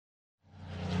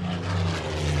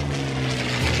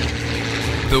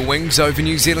The Wings Over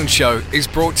New Zealand show is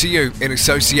brought to you in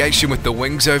association with the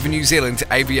Wings Over New Zealand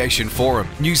Aviation Forum,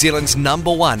 New Zealand's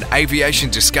 #1 aviation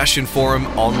discussion forum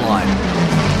online.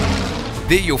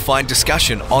 There you'll find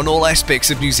discussion on all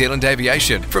aspects of New Zealand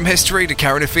aviation, from history to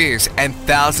current affairs, and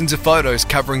thousands of photos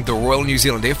covering the Royal New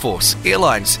Zealand Air Force,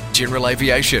 airlines, general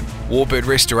aviation, warbird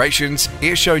restorations,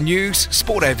 airshow news,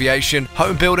 sport aviation,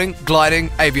 home building, gliding,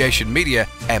 aviation media,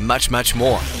 and much, much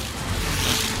more.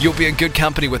 You'll be in good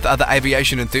company with other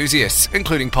aviation enthusiasts,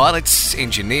 including pilots,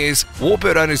 engineers,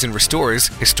 warbird owners and restorers,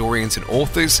 historians and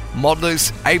authors,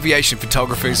 modelers, aviation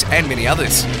photographers, and many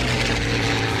others.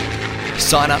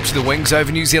 Sign up to the Wings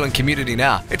Over New Zealand community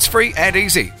now. It's free and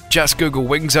easy. Just Google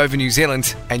Wings Over New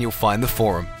Zealand and you'll find the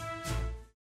forum.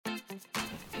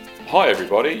 Hi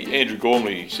everybody, Andrew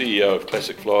Gormley, CEO of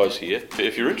Classic Flyers here.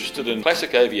 If you're interested in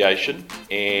classic aviation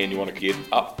and you want to get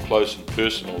up close and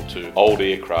personal to old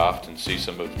aircraft and see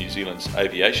some of New Zealand's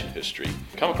aviation history,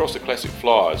 come across the Classic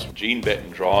Flyers, Jean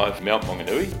Batten Drive, Mount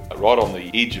Maunganui, right on the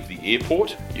edge of the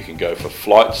airport. You can go for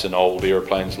flights in old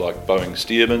aeroplanes like Boeing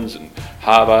Stearmans and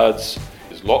Harvards.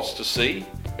 There's lots to see.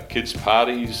 Kids'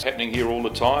 parties happening here all the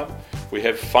time. We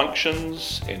have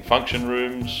functions and function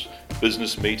rooms,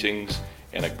 business meetings,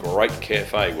 and a great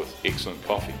cafe with excellent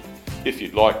coffee. If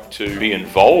you'd like to be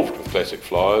involved with Classic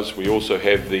Flyers, we also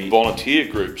have the volunteer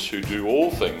groups who do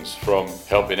all things from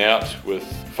helping out with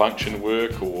function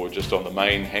work or just on the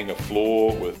main hangar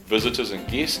floor with visitors and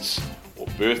guests or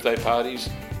birthday parties,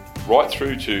 right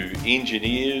through to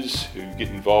engineers who get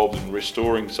involved in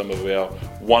restoring some of our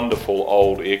wonderful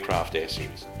old aircraft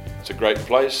assets. It's a great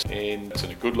place and it's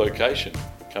in a good location.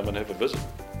 Come and have a visit.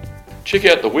 Check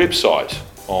out the website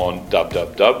on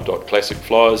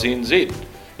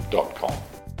www.classicflyersnz.com.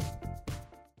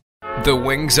 The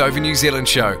Wings Over New Zealand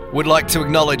show would like to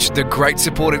acknowledge the great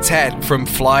support it's had from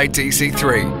Fly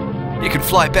DC3. You can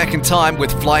fly back in time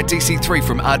with Fly DC3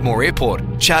 from Ardmore Airport,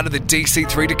 charter the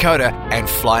DC3 Dakota, and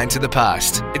fly into the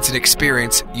past. It's an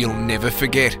experience you'll never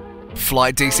forget.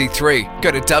 Fly DC3.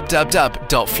 Go to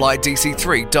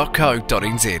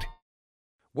www.flydc3.co.nz.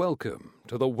 Welcome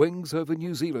to the Wings Over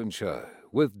New Zealand show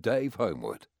with Dave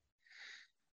Homewood.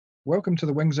 Welcome to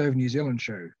the Wings Over New Zealand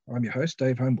show. I'm your host,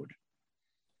 Dave Homewood.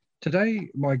 Today,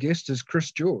 my guest is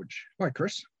Cris George. Hi,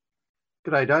 Chris.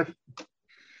 G'day, Dave.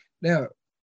 Now,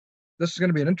 this is going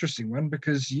to be an interesting one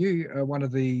because you are one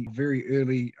of the very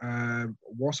early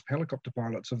Wasp helicopter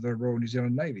pilots of the Royal New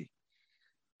Zealand Navy.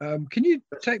 Can you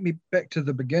take me back to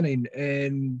the beginning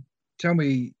and tell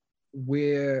me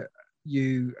where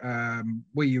you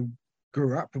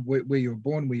grew up, where you were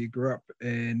born, where you grew up,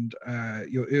 and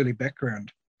your early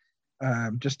background,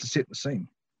 just to set the scene?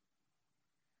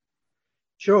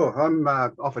 Sure. I'm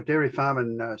off a dairy farm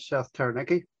in South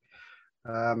Taranaki.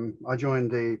 I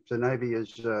joined the Navy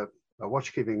as a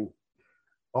watchkeeping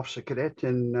officer cadet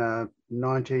in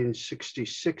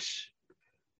 1966.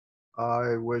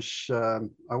 I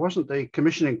wasn't the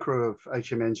commissioning crew of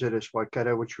HMNZS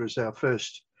Waikato, which was our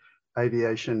first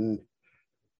aviation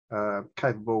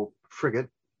capable frigate,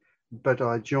 but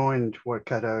I joined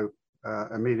Waikato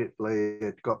immediately.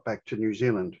 It got back to New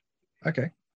Zealand.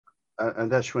 Okay. And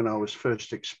that's when I was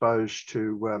first exposed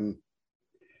to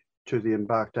the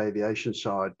embarked aviation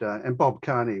side. And Bob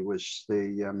Carney was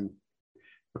the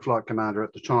flight commander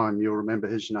at the time. You'll remember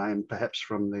his name perhaps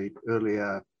from the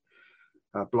earlier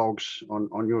blogs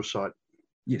on your site.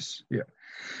 Yes, yeah.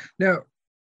 Now,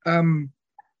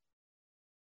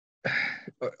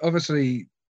 obviously,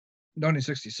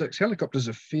 1966, helicopters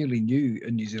are fairly new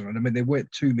in New Zealand. I mean, there weren't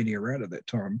too many around at that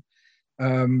time.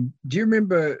 Do you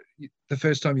remember the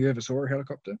first time you ever saw a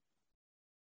helicopter?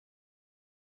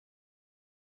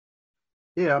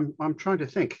 Yeah, I'm trying to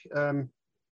think.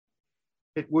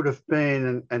 It would have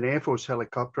been an Air Force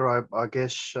helicopter, I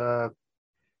guess,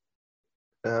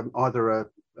 either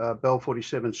a Bell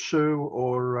 47 Sioux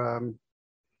or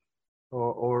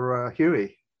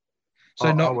Huey.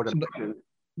 So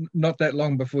not that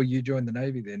long before you joined the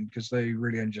Navy then, because they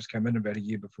really only just came in about a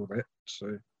year before that.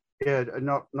 So yeah,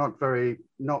 not very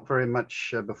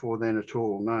much before then at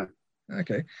all. No.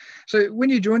 Okay, so when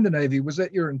you joined the Navy, was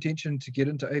that your intention to get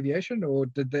into aviation, or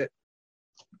did that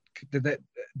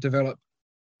develop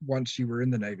once you were in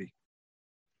the Navy?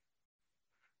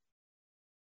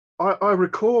 I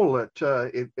recall that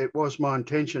it was my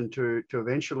intention to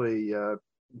eventually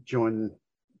join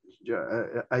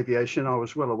aviation. I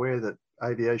was well aware that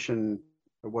aviation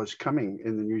was coming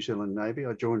in the New Zealand Navy.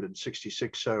 I joined in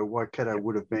 '66, so Waikato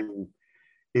would have been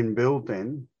in build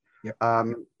then. Yep.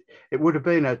 it would have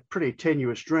been a pretty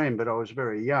tenuous dream, but I was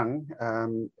very young,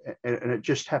 and it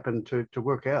just happened to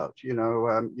work out.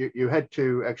 You had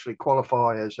to actually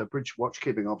qualify as a bridge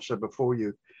watchkeeping officer before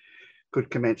you could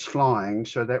commence flying,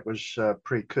 so that was a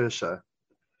precursor.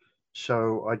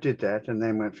 So I did that and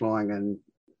then went flying in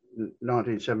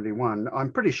 1971.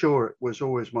 I'm pretty sure it was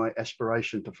always my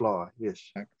aspiration to fly, yes.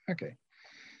 Okay.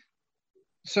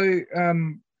 So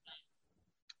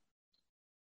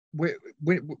when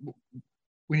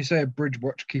you say a bridge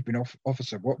watchkeeping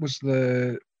officer, what was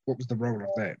the role of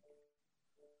that?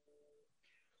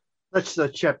 That's the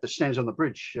chap that stands on the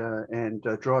bridge and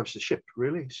drives the ship,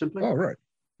 really, simply. Oh, right.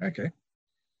 Okay.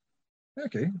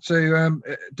 So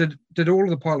did all of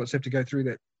the pilots have to go through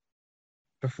that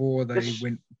before they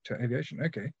went to aviation?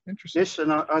 Okay, interesting. Yes,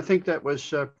 and I think that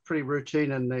was pretty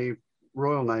routine in the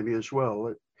Royal Navy as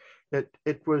well.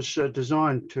 It was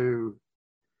designed to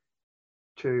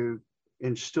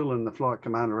instill in the flight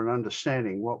commander an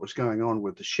understanding what was going on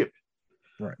with the ship.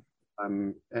 Right.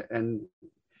 And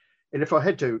if I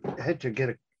had to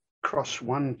get across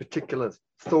one particular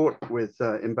thought with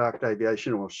embarked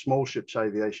aviation or small ships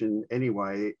aviation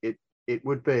anyway, it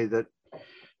would be that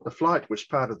the flight was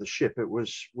part of the ship. It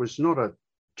was not a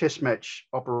test match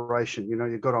operation.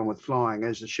 You got on with flying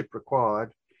as the ship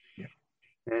required. Yeah.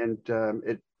 And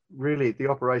the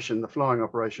flying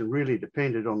operation really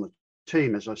depended on the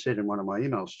team, as I said in one of my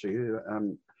emails to you.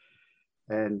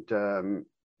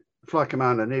 The flight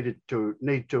commander needed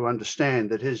to understand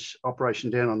that his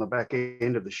operation down on the back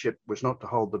end of the ship was not to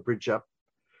hold the bridge up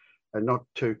and not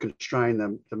to constrain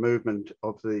the movement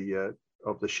of the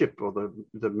ship or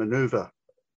the maneuver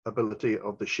ability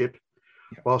of the ship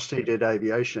whilst he did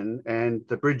aviation. And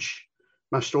the bridge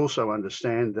must also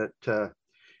understand that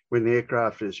when the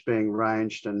aircraft is being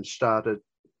ranged and started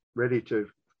ready to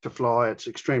fly, it's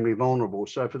extremely vulnerable.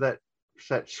 So for that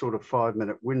sort of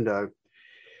 5-minute window,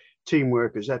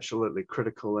 teamwork is absolutely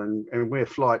critical. And where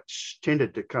flights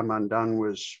tended to come undone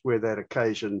was where that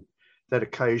occasionally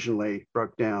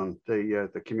broke down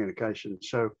the communication.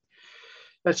 So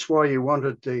that's why you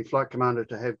wanted the flight commander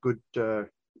to have good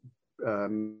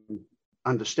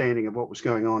understanding of what was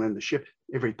going on in the ship,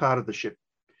 every part of the ship.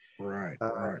 Right.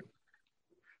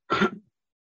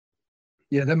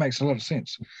 Yeah, that makes a lot of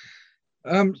sense.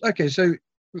 Okay, so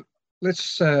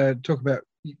let's talk about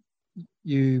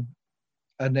you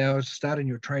are now starting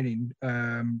your training.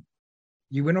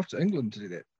 You went off to England to do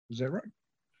that. Is that right?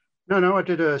 No, I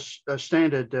did a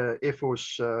standard Air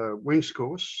Force wings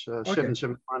course,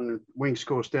 771 wings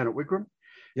course down at Wigram.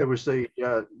 Yep. It was the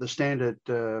standard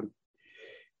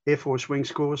Air Force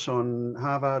wings course on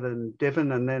Harvard and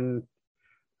Devon, and then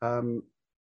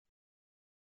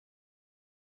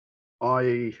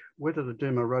where did I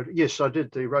do my rotary? Yes, I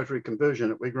did the rotary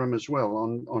conversion at Wigram as well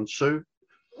on Sioux.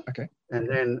 Okay. And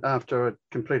then after I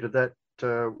completed that,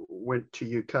 went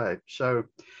to UK. So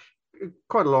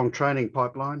quite a long training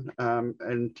pipeline.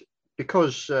 And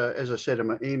because, as I said in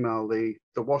my email, the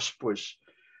Wasp was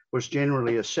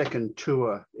generally a second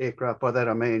tour aircraft. By that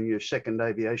I mean your second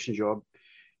aviation job.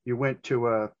 You went to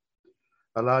a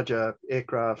larger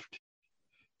aircraft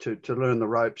to learn the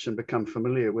ropes and become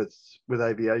familiar with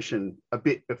aviation a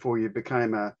bit before you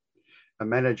became a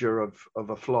manager of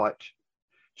a flight.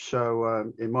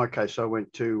 So in my case, I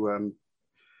went to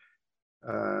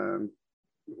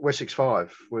Wessex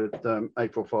 5 with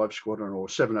 845 Squadron, or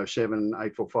 707,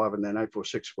 845, and then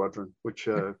 846 Squadron, which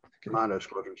are commando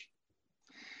squadrons.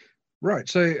 Right.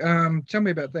 So tell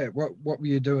me about that. What were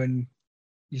you doing?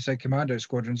 You say commando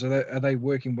squadrons. Are they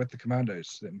working with the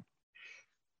commandos then?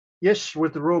 Yes,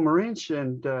 with the Royal Marines,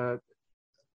 and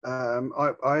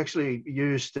I actually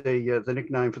used the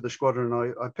nickname for the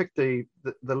squadron. I picked the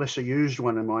lesser used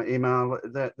one in my email.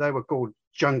 That they were called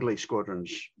jungly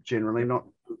squadrons, generally, not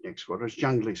next squadrons,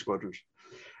 jungly squadrons.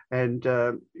 And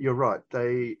you're right.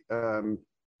 The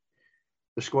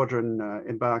squadron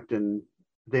embarked in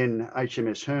then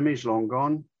HMS Hermes, long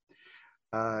gone,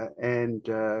 and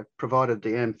provided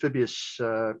the amphibious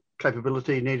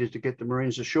capability needed to get the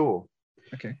Marines ashore.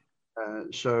 Okay.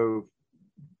 So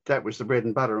that was the bread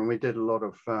and butter, and we did a lot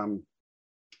of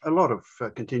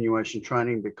continuation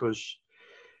training because,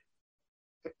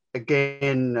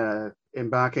 again,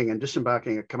 embarking and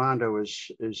disembarking a commando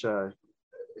is a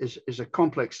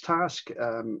complex task,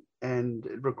 and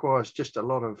it requires just a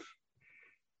lot of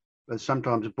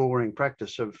sometimes boring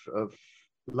practice of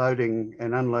loading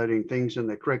and unloading things in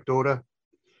the correct order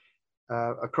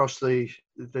across the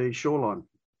shoreline.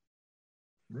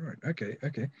 Right.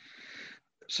 Okay.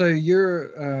 So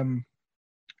you're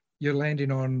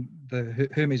landing on the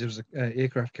Hermes. It was an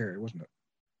aircraft carrier, wasn't it?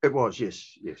 It was,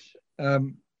 yes.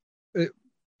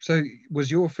 So was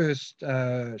your first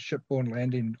shipborne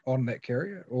landing on that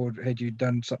carrier, or had you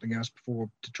done something else before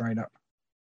to train up?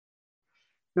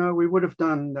 No, we would have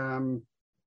done.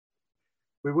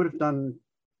 We would have done.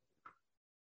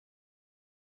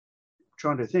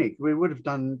 Trying to think, we would have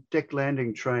done deck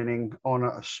landing training on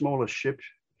a smaller ship.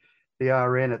 The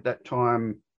RN at that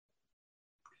time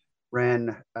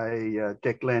ran a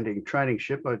deck landing training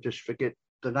ship. I just forget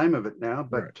the name of it now,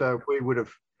 but right. we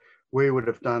would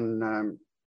have done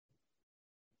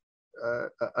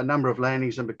a number of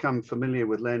landings and become familiar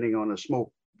with landing on a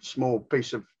small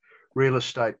piece of real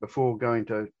estate before going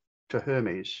to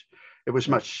Hermes. It was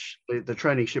the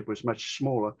training ship was much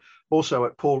smaller. Also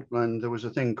at Portland, there was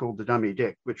a thing called the dummy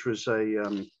deck, which was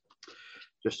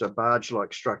just a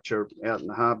barge-like structure out in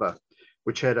the harbour,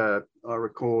 which had I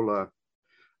recall,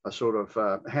 a sort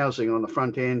of housing on the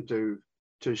front end to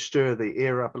stir the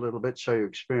air up a little bit, so you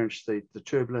experience the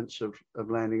turbulence of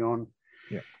landing on.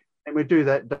 Yeah. And we do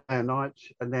that day and night,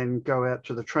 and then go out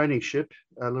to the training ship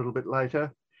a little bit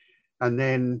later, and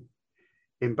then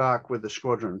embark with the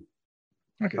squadron.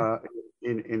 Okay.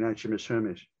 In HMS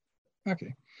Hermes.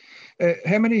 Okay.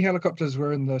 How many helicopters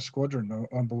were in the squadron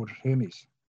on board Hermes?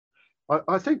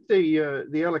 I think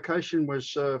the allocation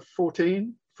was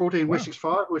 14 wow. Wessex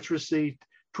 5, which was the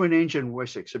twin engine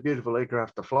Wessex, a beautiful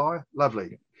aircraft to fly,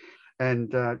 lovely,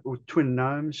 and with twin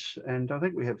gnomes. And I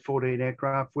think we had 14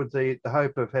 aircraft with the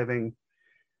hope of having,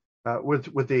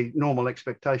 with the normal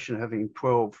expectation of having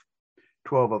 12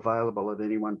 available at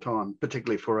any one time,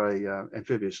 particularly for a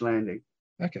amphibious landing.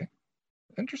 Okay,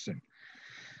 interesting.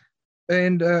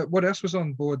 And what else was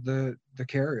on board the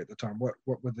carrier at the time? What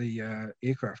were the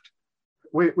aircraft?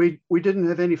 We didn't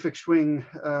have any fixed wing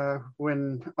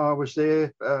when I was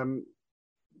there.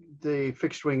 The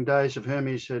fixed wing days of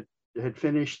Hermes had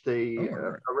finished. The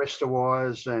arrestor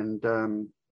wires and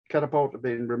catapult had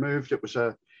been removed. It was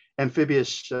a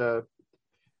amphibious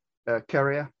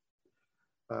carrier.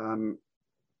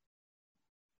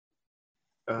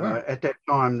 Wow. At that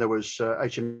time, there was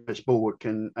HMS Bulwark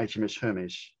and HMS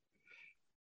Hermes.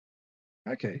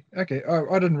 Okay. I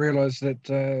didn't realise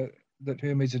that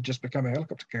Hermes had just become a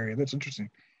helicopter carrier. That's interesting.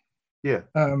 Yeah.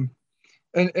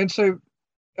 And so,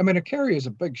 I mean, a carrier is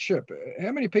a big ship.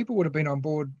 How many people would have been on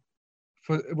board?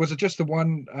 Was it just the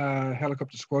one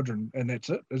helicopter squadron, and that's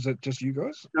it? Is it just you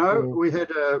guys? No, or? we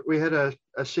had a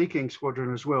Sea King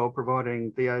squadron as well,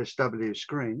 providing the ASW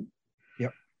screen.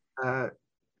 Yep.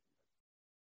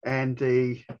 And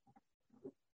the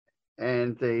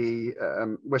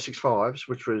Wessex 5s,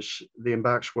 which was the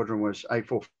embark squadron, was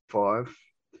 845,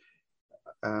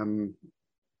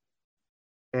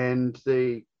 and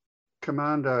the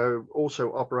commando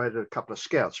also operated a couple of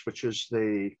scouts, which is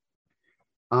the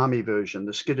army version,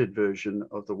 the skidded version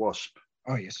of the Wasp.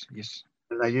 Oh yes.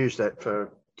 And they used that for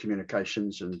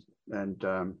communications and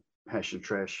hash and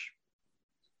trash.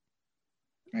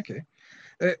 Okay.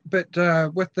 But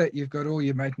with that, you've got all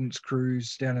your maintenance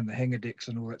crews down in the hangar decks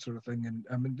and all that sort of thing. And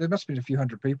I mean, there must have been a few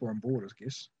hundred people on board, I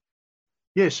guess.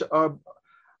 Yes, I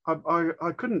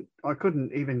couldn't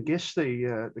even guess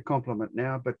the complement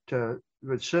now, but it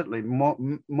was certainly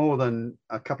more than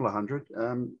a couple of hundred.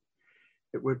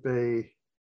 It would be.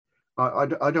 I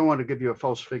don't want to give you a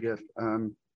false figure. I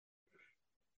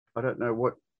don't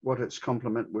know what its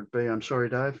complement would be. I'm sorry,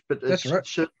 Dave, but it's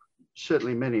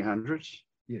certainly many hundreds.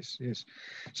 Yes.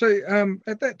 So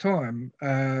at that time,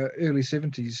 early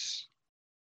 70s,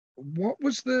 what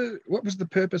was the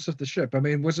purpose of the ship? I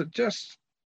mean, was it just,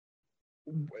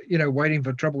 waiting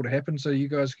for trouble to happen so you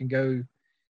guys can go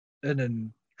in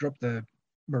and drop the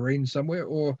Marines somewhere,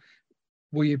 or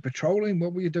were you patrolling?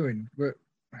 What were you doing? Well,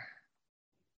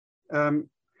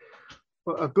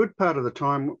 a good part of the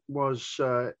time was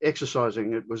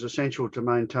exercising. It was essential to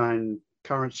maintain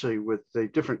currency with the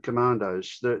different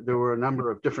commandos. There were a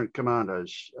number of different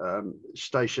commandos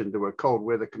stationed. There were cold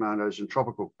weather commandos and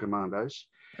tropical commandos.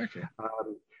 Okay.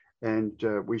 And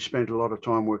we spent a lot of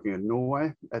time working in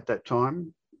Norway at that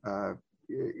time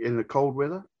in the cold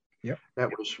weather. Yep. That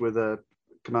was with a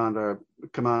commando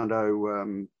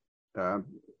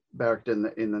barracked in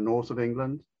the north of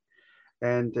England,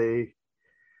 and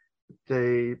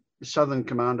the Southern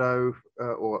Commando,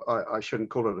 or I shouldn't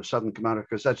call it a Southern Commando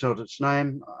because that's not its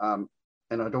name,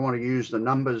 and I don't want to use the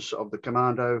numbers of the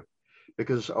commando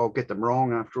because I'll get them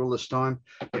wrong after all this time.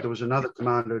 But there was another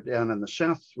commando down in the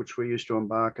south which we used to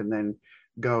embark and then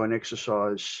go and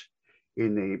exercise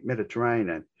in the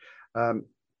Mediterranean.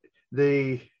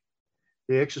 The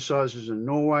exercises in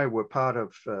Norway were part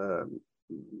of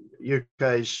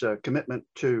UK's commitment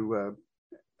to,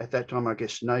 at that time, I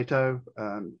guess, NATO,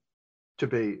 to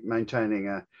be maintaining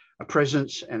a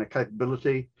presence and a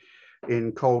capability.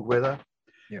 in cold weather.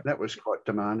 Yeah. That was quite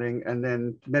demanding. And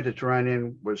then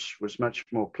Mediterranean was much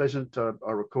more pleasant. I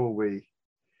recall we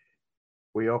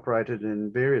operated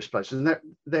in various places. And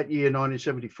that year,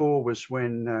 1974, was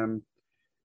when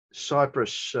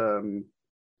Cyprus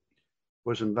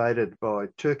was invaded by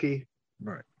Turkey.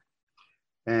 Right.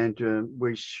 And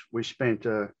we spent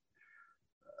an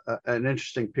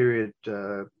interesting period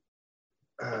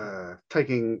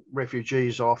taking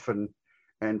refugees off and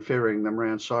ferrying them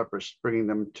around Cyprus, bringing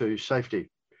them to safety.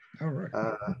 All right.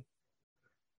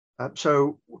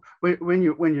 So when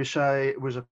you say it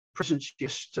was a presence,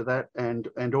 yes, to that, and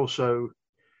also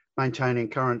maintaining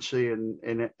currency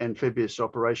and amphibious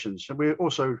operations. And we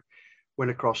also went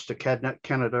across to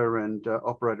Canada and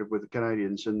operated with the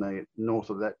Canadians in the north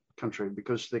of that country,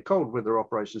 because the cold weather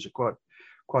operations are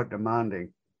quite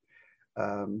demanding.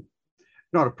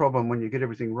 Not a problem when you get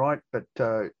everything right, but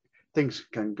things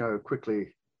can go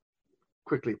quickly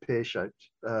pear-shaped.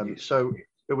 Yes. So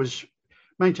it was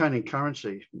maintaining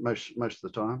currency most of the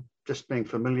time, just being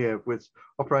familiar with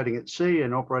operating at sea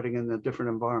and operating in the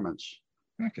different environments.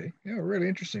 Okay, yeah, really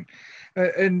interesting.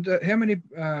 And how many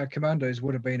commandos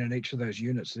would have been in each of those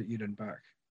units that you'd embark?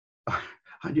 I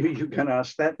knew you were going to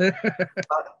ask that.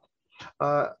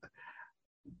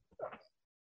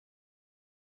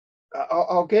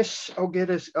 I'll guess at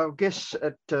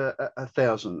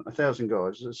 1,000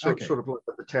 guys. It's Okay. sort of like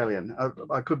a battalion.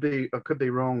 I could be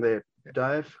wrong there,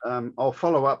 Dave. I'll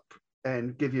follow up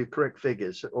and give you correct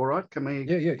figures. All right? Can we?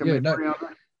 Yeah. Agree on that?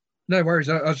 No worries.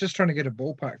 I was just trying to get a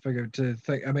ballpark figure to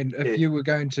think. I mean, if you were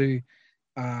going to,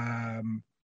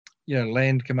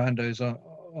 land commandos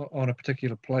on a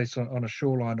particular place on a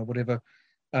shoreline or whatever,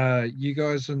 you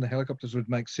guys in the helicopters would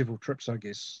make several trips, I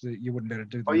guess. You wouldn't be able to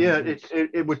do them. Oh yeah,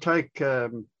 it would take a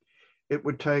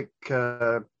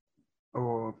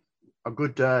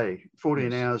good day,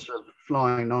 14 hours of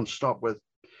flying non-stop with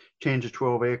 10 to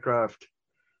 12 aircraft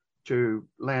to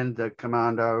land the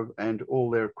commando and all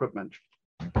their equipment.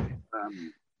 Okay.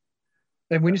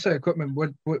 And when you say equipment,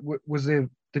 what was there?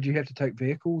 Did you have to take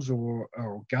vehicles or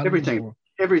guns?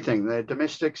 Everything. Their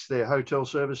domestics, their hotel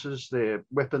services, their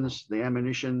weapons, the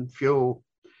ammunition, fuel,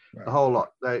 right. The whole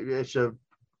lot. It's a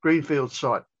greenfield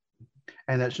site,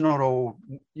 and it's not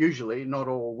usually not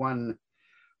all one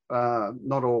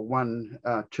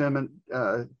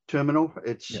terminal.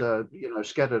 It's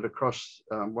scattered across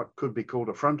what could be called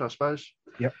a front, I suppose.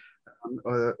 Yep.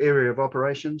 Area of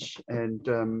operations,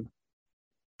 and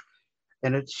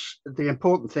it's the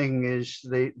important thing is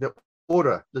the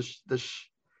order.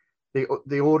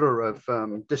 The order of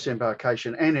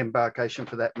disembarkation and embarkation,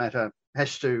 for that matter,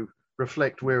 has to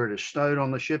reflect where it is stowed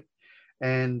on the ship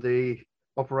and the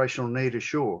operational need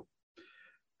ashore.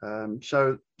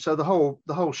 So the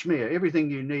whole smear, everything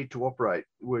you need to operate,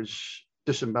 was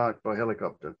disembarked by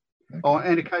helicopter. Okay.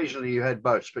 And occasionally you had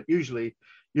boats, but usually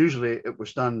it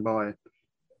was done by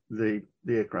the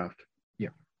aircraft.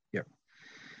 Yeah.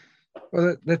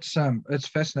 Well, that's it's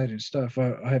fascinating stuff.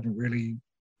 I haven't really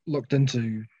looked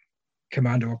into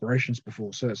commando operations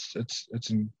before, so it's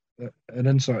an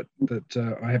insight that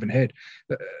I haven't had.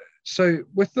 So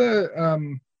with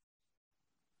the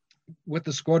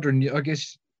squadron, I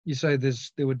guess you say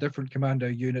there were different commando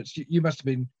units. You must have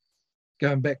been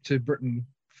going back to Britain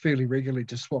fairly regularly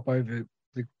to swap over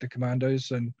the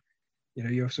commandos, and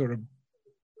you're sort of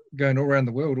going all around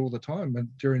the world all the time and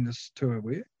during this tour,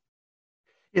 were you?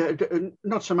 Yeah,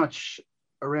 not so much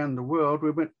around the world.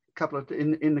 We went a couple of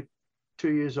in the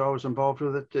 2 years I was involved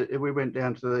with it. We went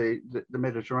down to the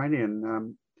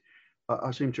Mediterranean.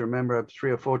 I seem to remember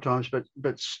 3 or 4 times,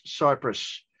 but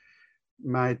Cyprus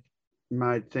made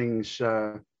things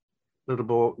a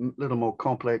little more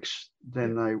complex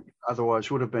than they otherwise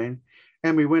would have been.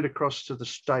 And we went across to the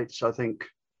States, I think,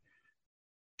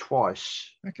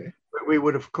 twice. Okay. We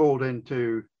would have called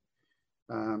into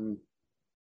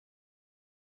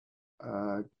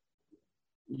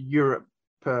Europe,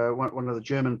 one of the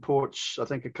German ports, I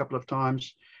think, a couple of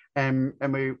times, and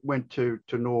we went to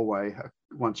Norway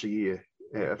once a year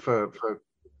for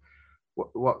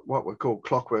what were called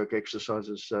clockwork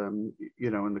exercises, in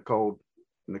the cold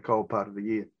part of the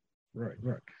year.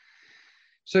 Right.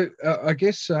 So I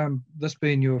guess this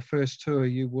being your first tour,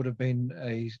 you would have been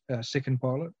a second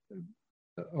pilot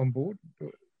on board.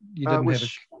 You didn't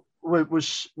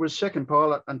was second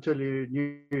pilot until you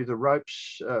knew the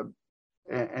ropes,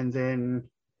 and then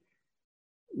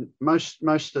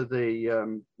most of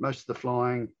the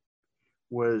flying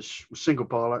was single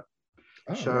pilot.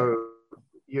 Oh, so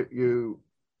right. you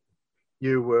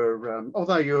were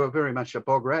although you were very much a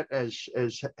bog rat, as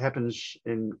happens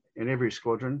in every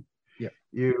squadron. Yeah.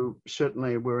 You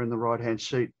certainly were in the right hand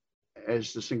seat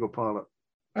as the single pilot.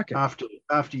 Okay.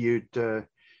 After you'd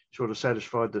sort of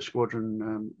satisfied the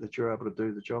squadron that you're able to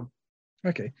do the job.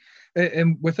 Okay.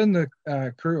 And within the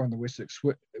crew on the Wessex,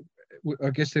 I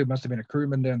guess there must have been a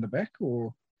crewman down the back,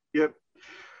 or? Yep,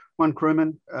 one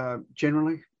crewman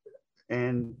generally,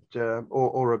 and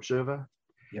or observer.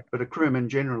 Yep. But a crewman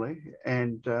generally,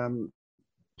 and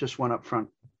just one up front.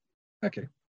 Okay.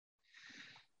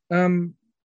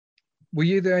 Were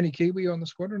you the only Kiwi on the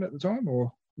squadron at the time,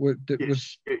 or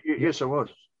yes, I was.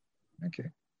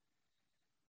 Okay.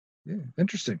 Yeah,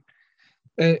 interesting.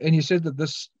 And you said that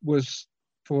this was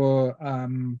for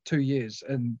 2 years,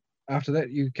 and after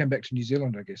that you came back to New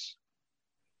Zealand, I guess.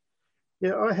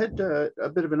 Yeah, I had a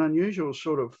bit of an unusual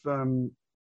sort of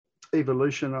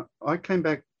evolution. I came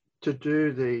back to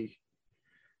do the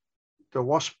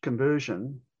Wasp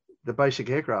conversion, the basic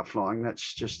aircraft flying.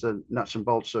 That's just the nuts and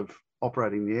bolts of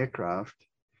operating the aircraft.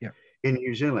 Yeah. In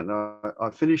New Zealand, I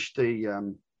finished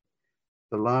the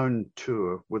loan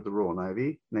tour with the Royal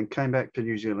Navy, and then came back to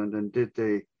New Zealand and did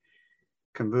the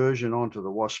conversion onto the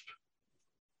Wasp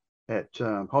at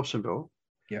Hobsonville.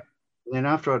 Yeah. And then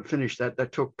after I'd finished that,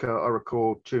 that took, I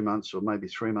recall, 2 months or maybe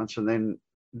 3 months, and then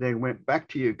went back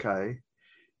to UK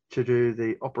to do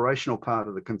the operational part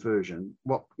of the conversion,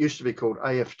 what used to be called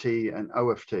AFT and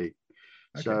OFT. Okay.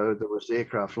 So there was the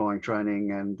aircraft flying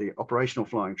training and the operational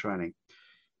flying training.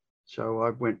 So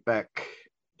I went back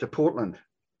to Portland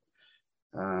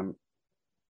to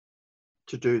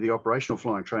do the operational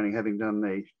flying training, having done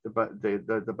the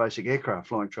basic aircraft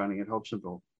flying training at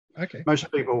Hobsonville. Okay.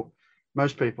 Most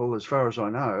people, as far as I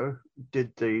know,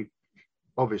 did the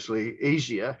obviously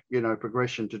easier,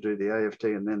 progression to do the AFT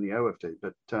and then the OFT,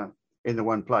 but in the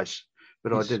one place.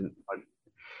 But yes. I didn't.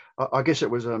 I guess it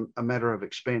was a matter of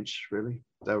expense, really.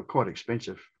 They were quite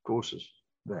expensive courses.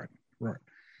 Right.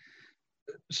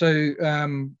 So,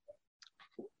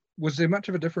 was there much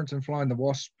of a difference in flying the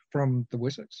Wasp from the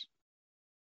Wessex?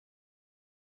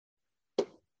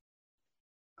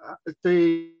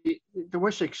 The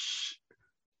Wessex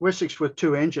with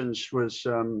 2 engines was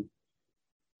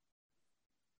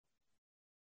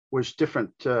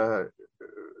different.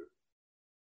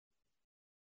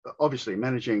 Obviously,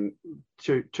 managing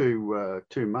two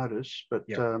motors, but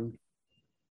yeah.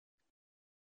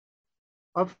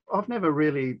 I've never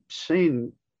really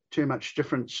seen too much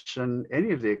difference in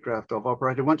any of the aircraft I've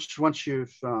operated. Once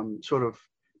you've sort of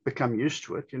become used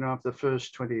to it, after the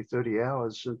first 20, 30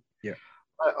 hours, yeah,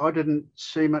 I didn't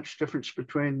see much difference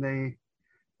between the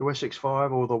Wessex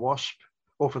 5 or the Wasp,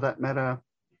 or for that matter.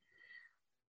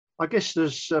 I guess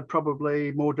there's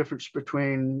probably more difference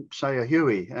between, say, a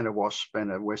Huey and a Wasp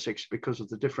and a Wessex because of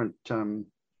the different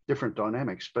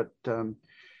dynamics. But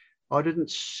I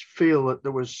didn't feel that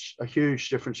there was a huge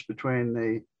difference between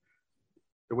the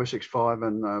Wessex 5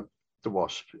 and the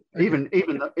Wasp. Okay. Even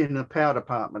in the power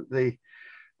department, the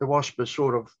Wasp is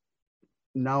sort of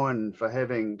known for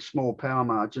having small power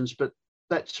margins, but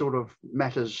that sort of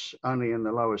matters only in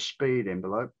the lowest speed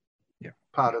envelope, yeah,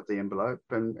 part of the envelope,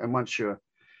 and once you're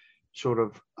sort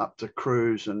of up to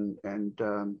cruise and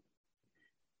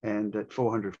at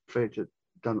 400 feet, it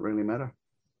doesn't really matter.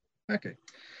 Okay.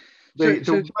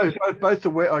 Both the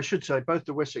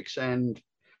Wessex and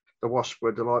the Wasp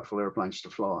were delightful airplanes to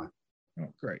fly.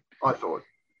 Oh, great! I thought.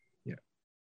 Yeah.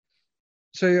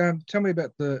 So tell me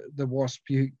about the Wasp.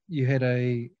 You had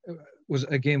was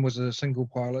a single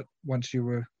pilot once you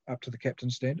were up to the captain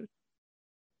standard?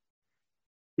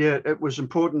 Yeah, it was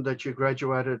important that you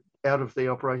graduated out of the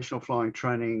operational flying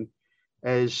training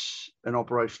as an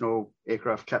operational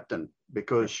aircraft captain,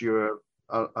 because you're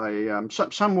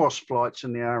some Wasp flights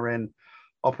in the RN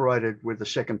operated with a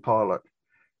second pilot,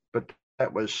 but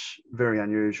that was very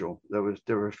unusual. There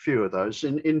were a few of those.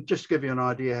 And just to give you an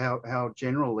idea how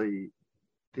general the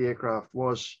aircraft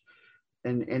was,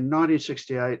 in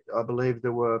 1968, I believe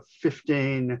there were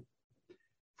 15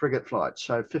 frigate flights,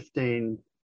 so 15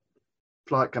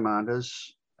 flight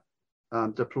commanders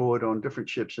deployed on different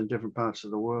ships in different parts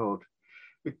of the world.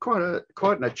 Quite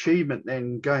an achievement.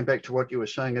 Then going back to what you were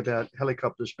saying about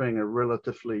helicopters being a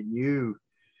relatively new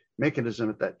mechanism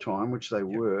at that time, which they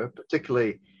were,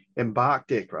 particularly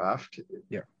embarked aircraft,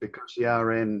 because the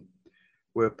RN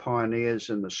were pioneers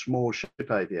in the small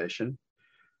ship aviation,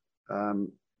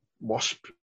 Wasp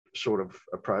sort of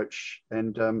approach,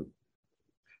 and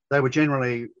they were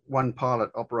generally one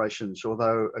pilot operations,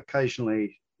 although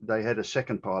occasionally they had a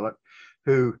second pilot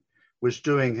who was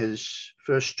doing his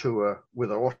first tour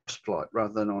with a Wasp flight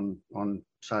rather than on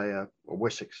say a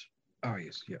Wessex. Oh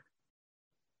yes, yeah.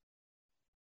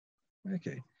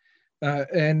 Okay,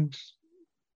 and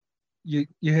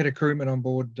you had a crewman on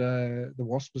board the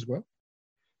Wasp as well?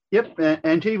 Yep,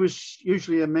 and he was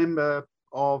usually a member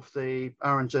of the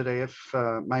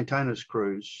RNZAF maintenance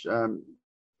crews.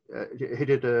 He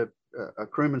did a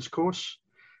crewman's course,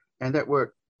 and that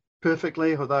worked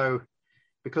perfectly, although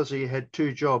because he had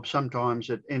two jobs, sometimes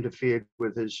it interfered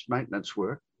with his maintenance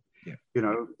work. Yeah. You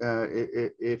know,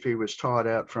 if he was tired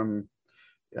out from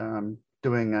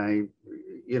doing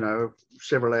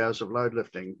several hours of load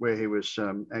lifting where he was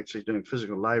actually doing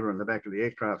physical labor in the back of the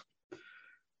aircraft.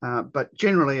 But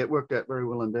generally it worked out very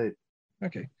well indeed.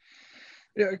 Okay.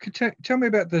 Yeah, tell me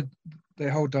about the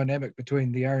whole dynamic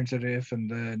between the RNZF and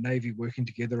the Navy working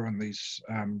together on these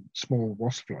small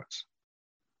Wasp flights.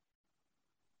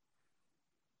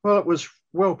 Well, it was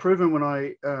well proven when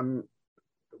I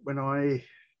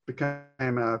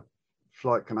became a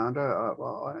flight commander,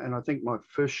 and I think my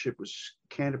first ship was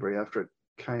Canterbury after it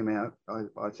came out.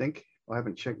 I think I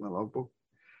haven't checked my logbook,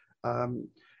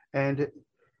 and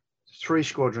 3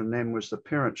 Squadron then was the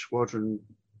parent squadron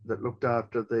that looked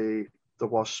after the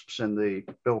Wasps and the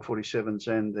Bell 47s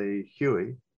and the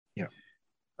Huey. Yeah.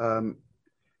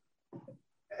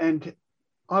 And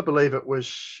I believe it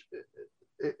was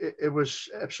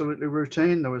absolutely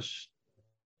routine. There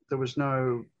was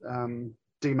no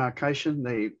demarcation.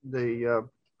 The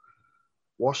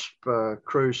Wasp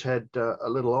crews had a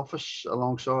little office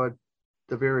alongside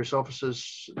the various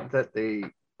officers that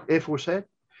the Air Force had.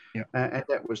 Yeah. And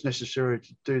that was necessary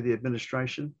to do the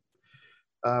administration.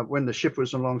 When the ship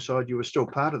was alongside, you were still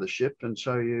part of the ship, and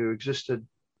so you existed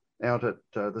out at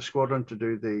the squadron to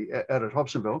do out at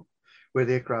Hobsonville, where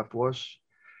the aircraft was,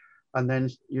 and then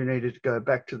you needed to go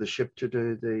back to the ship to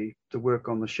do the work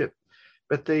on the ship.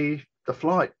 But the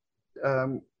flight,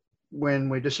 when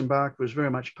we disembarked, was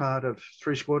very much part of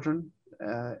 3 Squadron,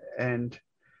 and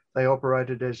they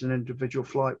operated as an individual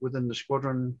flight within the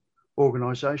squadron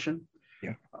organisation.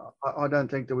 Yeah. I don't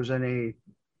think there was any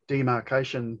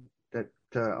demarcation that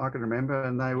I can remember,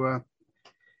 and they were.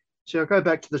 So I go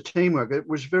back to the teamwork. It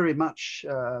was very much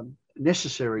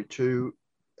necessary to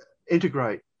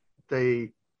integrate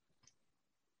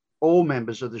all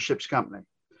members of the ship's company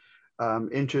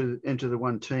into the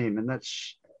one team, and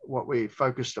that's what we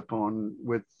focused upon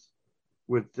with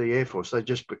the Air Force. They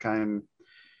just became,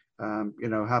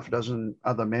 half a dozen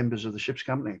other members of the ship's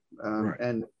company, right.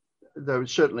 And they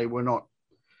certainly were not.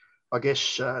 I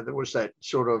guess there was that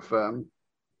sort of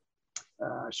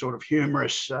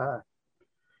humorous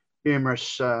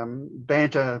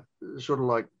banter, sort of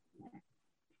like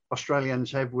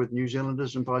Australians have with New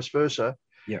Zealanders and vice versa.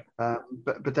 Yeah.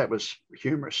 But that was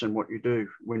humorous in what you do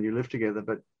when you live together.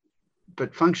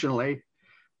 But functionally,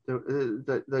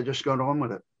 they just got on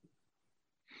with it.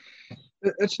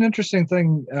 It's an interesting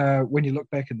thing when you look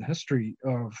back in the history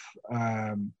of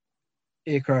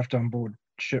aircraft on board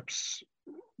ships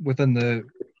within the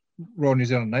Royal New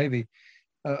Zealand Navy.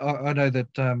 I know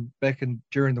that back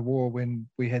during the war, when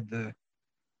we had the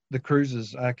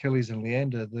cruisers, Achilles and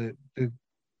Leander, the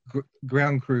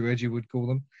ground crew, as you would call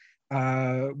them,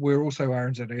 were also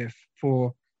RNZF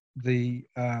for the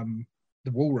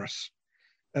Walrus.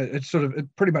 It's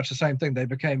pretty much the same thing. They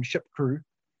became ship crew,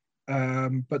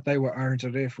 but they were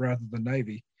RNZF rather than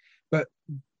Navy. But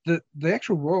the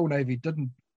actual Royal Navy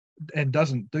didn't and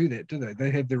doesn't do that, do they?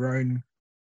 They have their own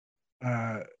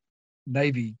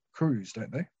Navy crews,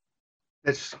 don't they?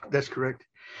 That's correct.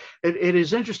 It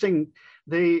is interesting.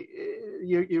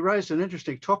 You raised an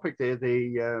interesting topic there.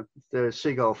 The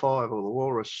Seagull 5 or the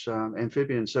Walrus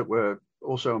amphibians that were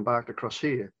also embarked across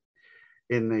here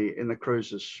in the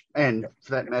cruisers, and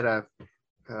for that matter,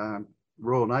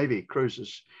 Royal Navy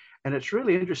cruisers. And it's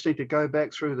really interesting to go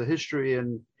back through the history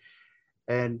and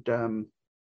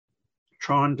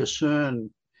try and discern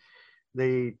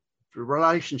the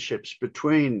relationships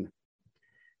between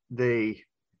the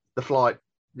flight,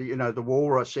 the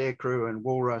Walrus aircrew and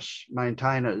Walrus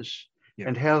maintainers,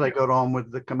 and how they got on with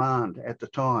the command at the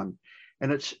time.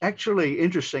 And it's actually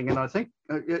interesting. And I think,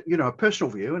 a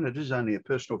personal view, and it is only a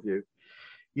personal view,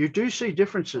 you do see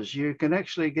differences. You can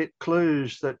actually get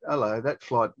clues that, that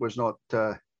flight was not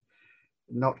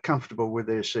comfortable with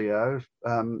their CO,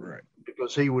 right,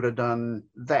 because he would have done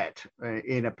that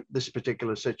in this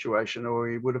particular situation, or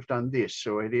he would have done this,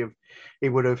 or he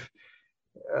would have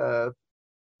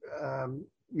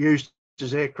used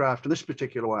his aircraft in this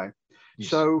particular way. Yes.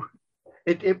 So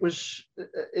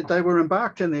they were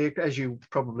embarked in the, as you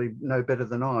probably know better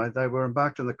than I, they were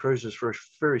embarked in the cruisers for a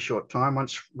very short time.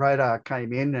 Once radar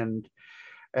came in,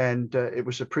 and it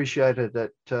was appreciated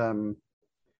that the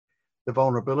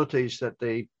vulnerabilities that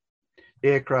the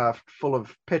aircraft full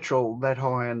of petrol that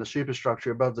high in the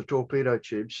superstructure above the torpedo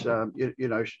tubes,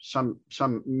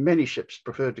 many ships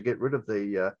preferred to get rid of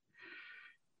the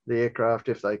the aircraft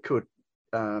if they could.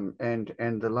 And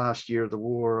the last year of the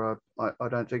war, I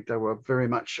don't think they were very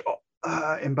much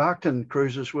embarked in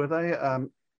cruises, were they?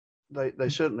 They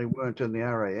certainly weren't in the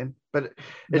RAN. But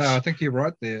no, I think you're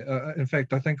right there. In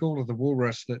fact, I think all of the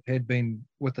walrus that had been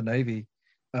with the Navy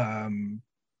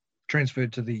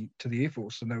transferred to the Air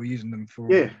Force, and they were using them for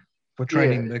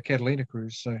training the Catalina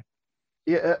crews. So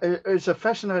yeah, it's a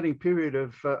fascinating period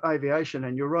of aviation,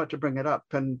 and you're right to bring it up.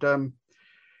 And I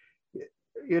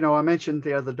mentioned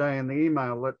the other day in the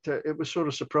email that it was sort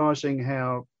of surprising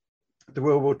how the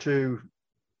World War II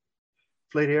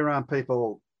Fleet Air Arm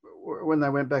people, when they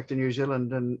went back to New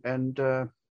Zealand and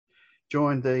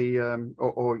joined the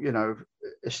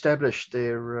established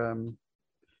their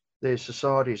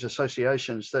societies,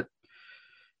 associations, that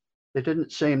they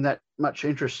didn't seem that much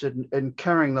interested in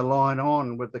carrying the line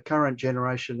on with the current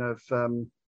generation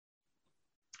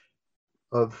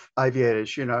of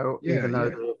aviators. Even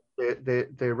though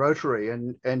they're rotary.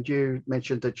 And you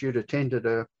mentioned that you'd attended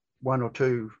one or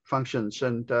two functions,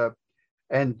 and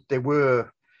there were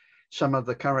some of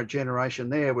the current generation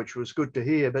there, which was good to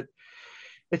hear. But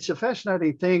it's a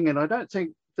fascinating thing, and I don't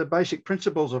think the basic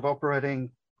principles of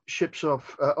operating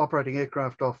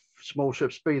aircraft off small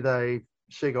ships, be they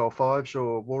Seagull 5s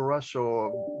or Walrus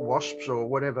or Wasps or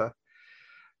whatever,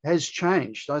 has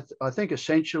changed. I think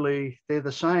essentially they're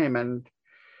the same, and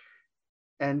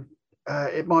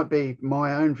it might be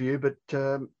my own view, but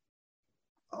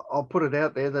I'll put it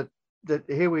out there that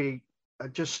here we are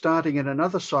just starting in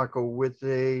another cycle with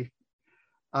the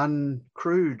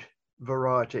uncrewed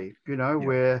variety,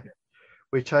 where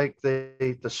we take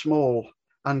the small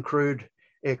uncrewed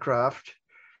aircraft,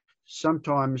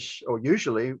 sometimes or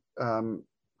usually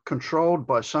controlled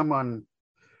by someone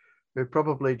who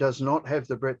probably does not have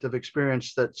the breadth of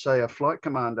experience that, say, a flight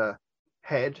commander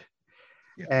had,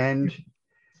 and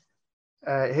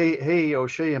he or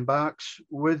she embarks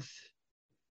with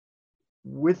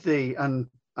the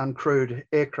uncrewed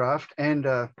aircraft and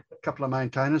a couple of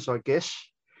maintainers, I guess,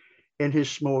 in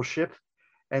his small ship,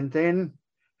 and then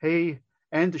he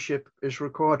and the ship is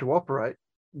required to operate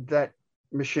that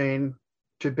machine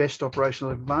to best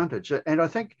operational advantage. And I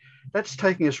think that's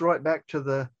taking us right back to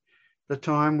the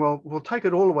time. Well, we'll take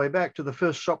it all the way back to the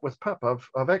first SOP with PUP.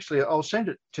 I'll send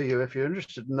it to you if you're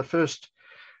interested in the first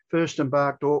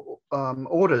embarked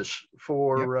orders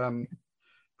for an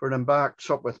embarked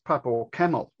SOP with PUP or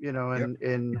Camel, in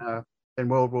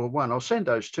World War I. I'll send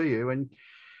those to you, and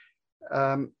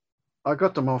I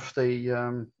got them off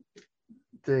the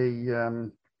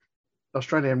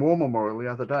Australian War Memorial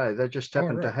the other day. They just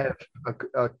happened to have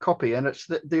a copy, and it's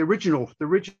the original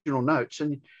notes.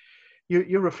 And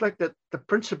you reflect that the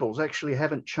principles actually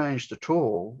haven't changed at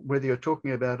all, whether you're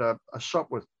talking about a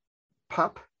SOP with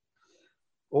PUP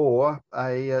or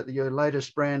your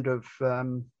latest brand of a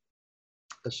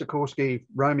Sikorsky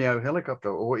Romeo helicopter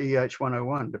or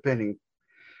EH-101,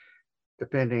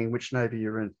 depending which Navy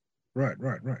you're in. Right.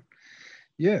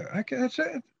 Yeah, okay,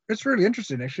 it's really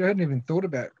interesting. Actually, I hadn't even thought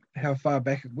about how far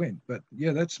back it went, but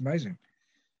yeah, that's amazing.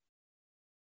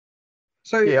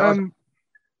 So,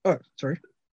 sorry.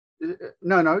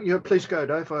 No, please go,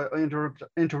 Dave. I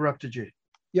interrupted you.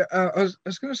 Yeah, I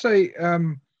was going to say,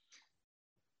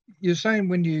 you're saying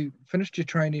when you finished your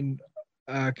training,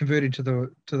 converting to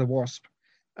the Wasp,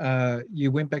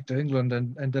 you went back to England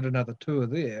and did another tour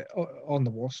there on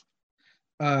the Wasp.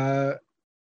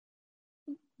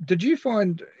 Did you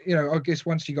find, I guess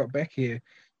once you got back here,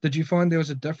 did you find there was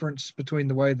a difference between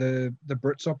the way the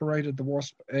Brits operated the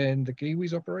Wasp and the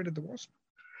Kiwis operated the Wasp?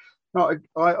 No,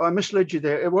 I misled you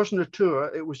there. It wasn't a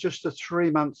tour. It was just a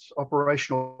 3-month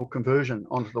operational conversion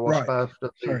onto the Wasp after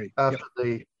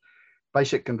the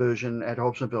basic conversion at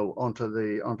Hobsonville onto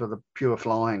the pure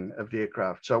flying of the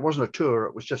aircraft. So it wasn't a tour.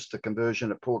 It was just the conversion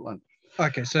at Portland.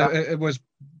 Okay, so it was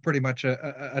pretty much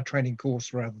a training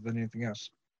course rather than anything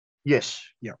else. Yes.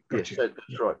 Yeah. Gotcha. Yes,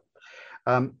 that's right.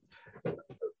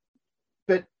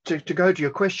 But to go to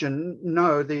your question,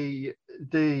 no, the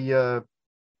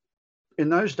in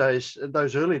those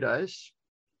early days,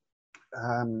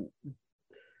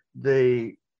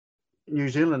 the New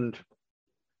Zealand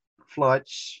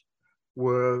flights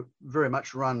were very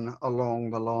much run along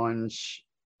the lines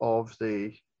of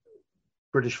the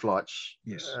British flights,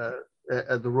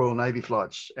 the Royal Navy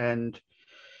flights, and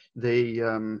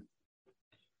there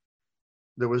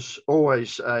was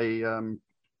always a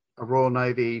Royal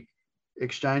Navy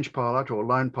exchange pilot or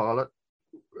lone pilot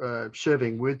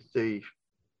serving with the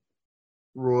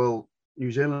Royal New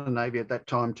Zealand Navy at that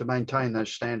time to maintain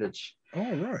those standards.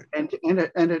 Oh, right. And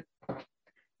it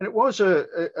was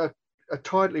a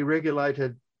tightly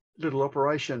regulated little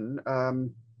operation.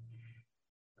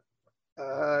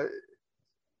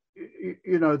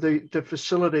 you know, the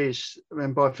facilities,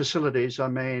 and by facilities I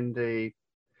mean the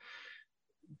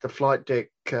flight deck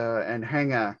and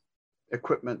hangar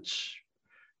equipments,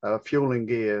 fueling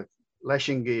gear,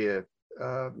 lashing gear,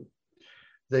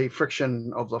 the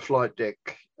friction of the flight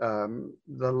deck,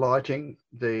 the lighting,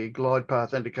 the glide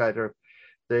path indicator,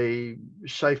 the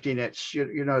safety nets.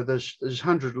 You know, there's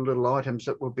 100 little items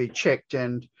that will be checked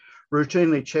and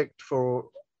routinely checked for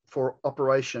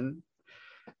operation.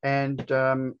 And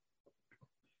a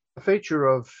feature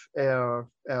of our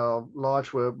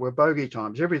lives were bogey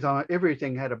times.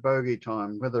 Everything had a bogey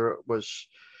time, whether it was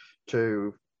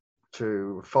to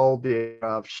fold the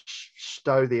aircraft,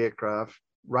 stow the aircraft,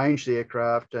 range the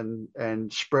aircraft,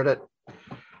 and spread it,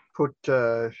 put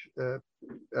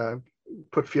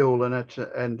fuel in it,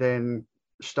 and then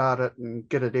start it and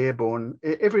get it airborne.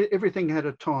 Everything had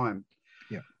a time,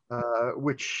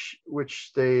 which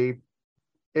the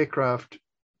aircraft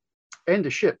and the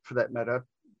ship, for that matter,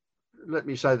 let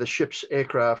me say the ship's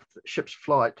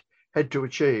flight had to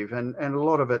achieve, and a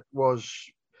lot of it was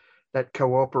that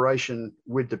cooperation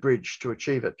with the bridge to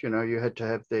achieve it. You know, you had to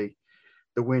have the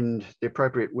wind, the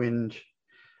appropriate wind,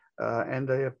 and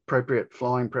the appropriate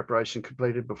flying preparation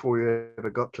completed before you ever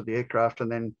got to the aircraft,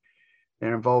 and then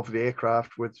involve the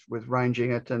aircraft with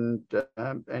ranging it and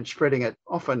spreading it,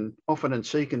 often in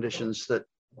sea conditions that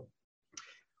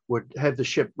would have the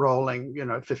ship rolling, you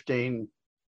know, 15,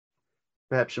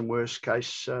 perhaps in worst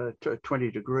case,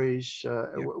 20 degrees,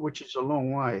 which is a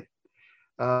long way.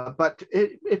 But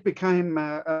it became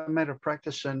a matter of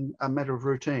practice and a matter of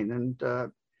routine.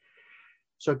 And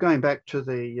so going back to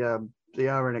the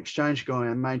RN exchange guy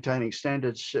and maintaining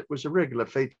standards, it was a regular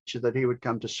feature that he would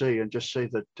come to see and just see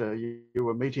that you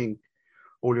were meeting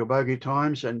all your bogey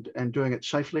times and doing it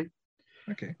safely.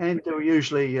 Okay. And there were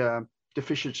usually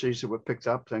deficiencies that were picked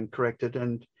up and corrected,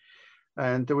 and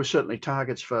there were certainly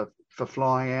targets for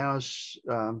flying hours.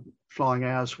 Flying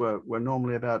hours were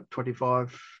normally about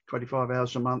 25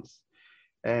 hours a month,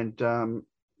 and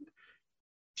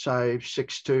say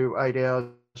 6 to 8 hours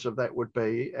of that would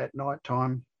be at night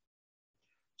time.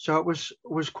 So it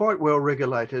was quite well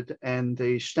regulated, and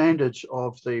the standards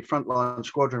of the frontline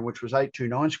squadron, which was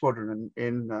 829 Squadron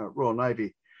in Royal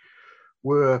Navy,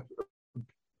 were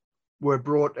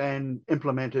brought and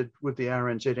implemented with the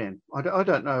RNZN. I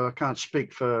don't know, I can't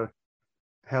speak for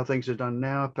how things are done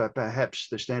now, but perhaps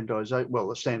the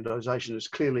standardization has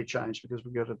clearly changed because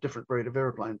we've got a different breed of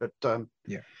aeroplane, but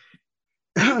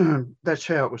that's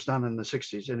how it was done in the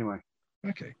 60s anyway.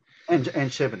 Okay. And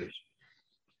 70s.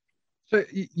 So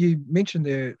you mentioned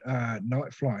there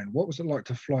night flying. What was it like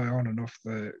to fly on and off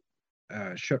the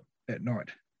ship at night?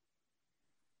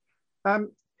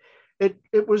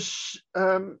 It was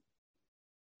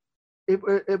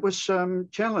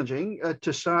challenging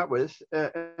to start with,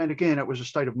 and again, it was a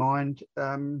state of mind.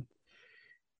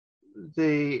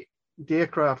 The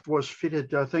aircraft was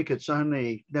fitted, I think its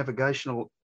only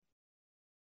navigational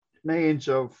means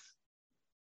of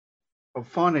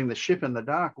finding the ship in the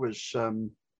dark was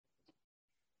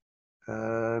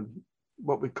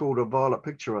what we called a violet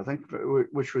picture, I think,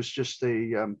 which was just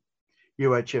the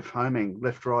UHF homing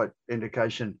left-right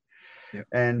indication. Yep.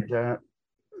 And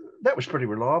that was pretty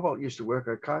reliable. It used to work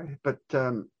okay, but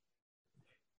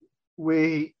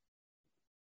we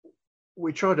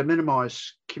tried to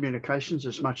minimize communications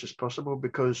as much as possible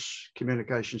because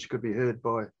communications could be heard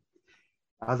by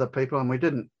other people, and we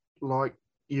didn't like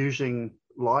using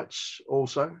lights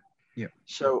also. Yeah.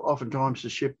 So oftentimes the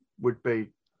ship would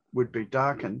be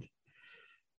darkened.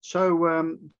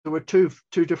 So there were two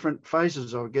different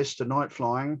phases, I guess, to night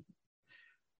flying.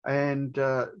 And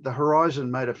the horizon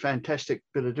made a fantastic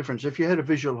bit of difference. If you had a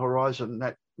visual horizon,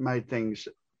 that made things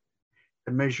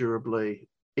immeasurably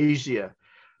easier.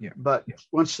 Yeah. But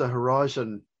once the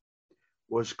horizon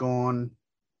was gone,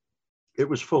 it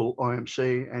was full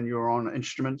IMC, and you were on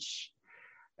instruments,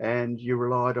 and you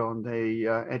relied on the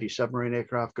anti-submarine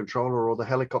aircraft controller or the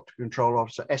helicopter control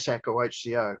officer, ASAC or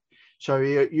HCO. So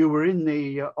you were in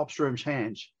the ops room's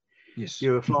hands. Yes.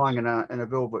 You were flying in a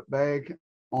velvet bag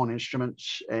on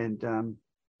instruments, and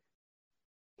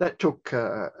that took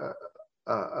a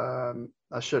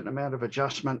certain amount of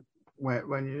adjustment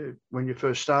when you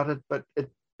first started, but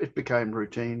it became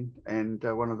routine. And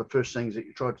one of the first things that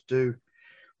you tried to do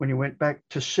when you went back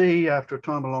to sea after a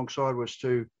time alongside was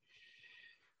to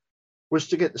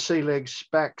get the sea legs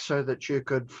back so that you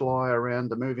could fly around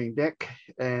the moving deck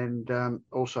and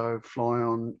also fly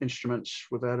on instruments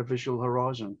without a visual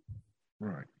horizon.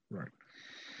 Right.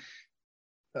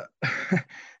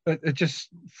 It just,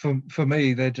 for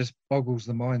me, that just boggles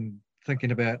the mind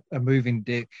thinking about a moving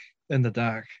deck in the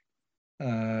dark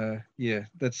Yeah,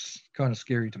 that's kind of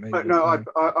scary to me. But no,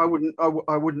 I wouldn't.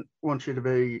 I wouldn't want you to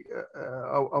be.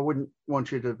 I wouldn't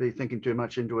want you to be thinking too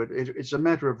much into it. It's a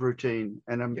matter of routine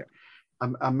and Yeah.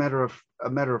 a matter of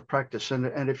practice.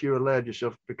 And if you allowed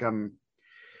yourself to become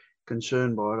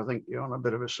concerned by it, I think you're on a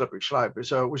bit of a slippery slope.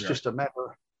 So it was just a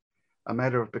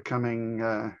matter of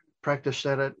becoming practiced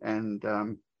at it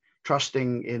and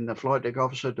trusting in the flight deck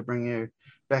officer to bring you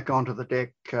back onto the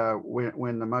deck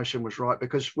when the motion was right.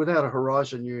 Because without a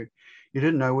horizon, you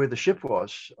didn't know where the ship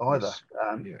was either.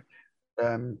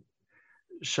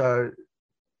 So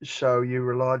you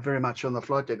relied very much on the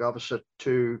flight deck officer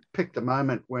to pick the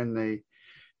moment when the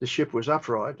ship was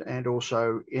upright, and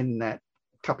also in that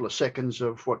couple of seconds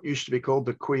of what used to be called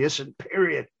the quiescent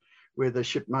period, where the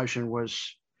ship motion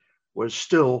was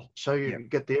still, so you could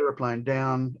get the aeroplane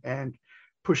down and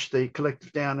push the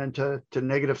collective down into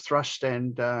negative thrust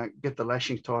and get the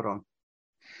lashings tied on.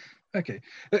 Okay.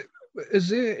 Is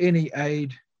there any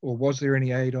aid, or was there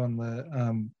any aid on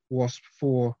the Wasp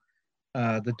for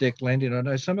the deck landing? I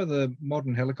know some of the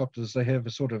modern helicopters, they have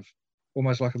a sort of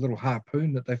almost like a little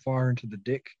harpoon that they fire into the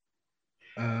deck.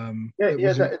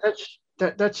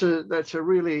 That's a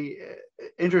really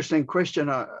interesting question,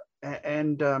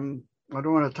 and I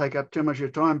don't want to take up too much of your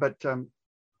time, but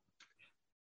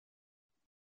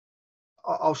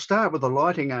I'll start with the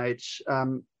lighting aids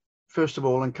first of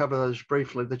all and cover those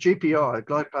briefly. The GPI,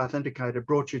 glide path indicator,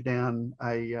 brought you down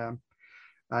a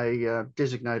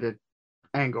designated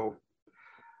angle.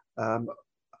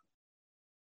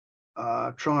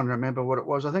 Try and remember what it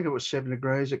was. I think it was 7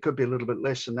 degrees. It could be a little bit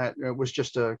less than that. It was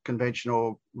just a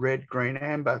conventional red, green,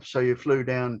 amber. So you flew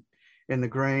down in the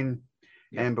green.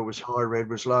 Amber was high, red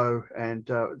was low, and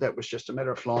that was just a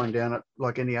matter of flying down it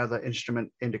like any other instrument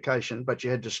indication. But you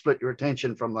had to split your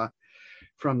attention from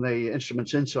the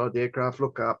instruments inside the aircraft,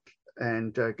 look up,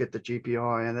 and get the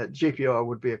GPI. And that GPI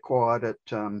would be acquired at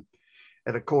a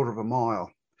quarter of a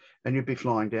mile, and you'd be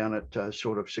flying down at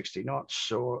sort of 60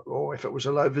 knots. Or if it was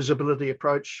a low visibility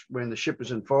approach when the ship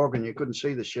was in fog and you couldn't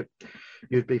see the ship,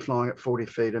 you'd be flying at 40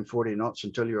 feet and 40 knots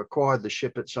until you acquired the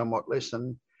ship at somewhat less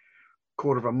than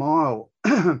quarter of a mile,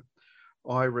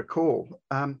 I recall.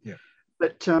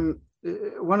 But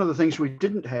one of the things we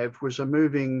didn't have was a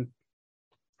moving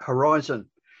horizon,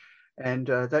 and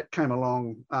that came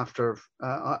along after.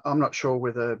 I'm not sure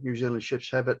whether New Zealand ships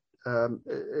have it.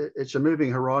 It's a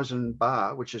moving horizon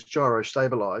bar which is gyro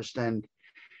stabilized and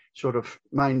sort of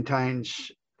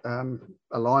maintains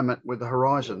alignment with the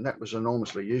horizon. That was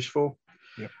enormously useful.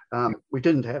 We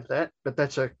didn't have that, but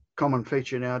that's a common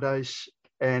feature nowadays.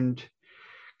 And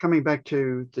coming back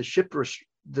to the ship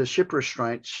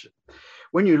restraints,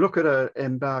 when you look at an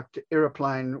embarked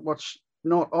aeroplane, what's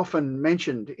not often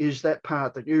mentioned is that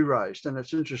part that you raised, and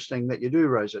it's interesting that you do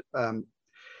raise it,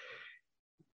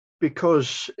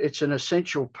 because it's an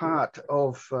essential part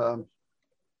of an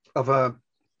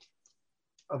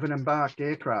embarked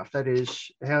aircraft. That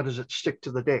is, how does it stick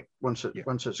to the deck once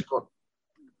it's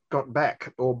got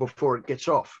back or before it gets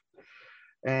off?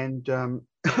 And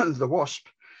the Wasp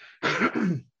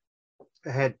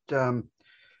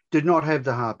did not have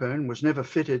the harpoon, was never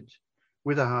fitted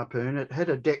with a harpoon. It had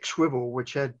a deck swivel,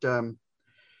 which had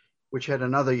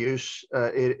another use.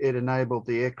 It enabled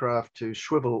the aircraft to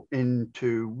swivel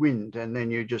into wind, and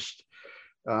then you just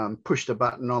push the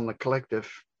button on the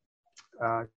collective,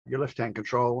 your left-hand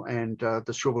control, and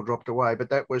the swivel dropped away. But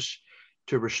that was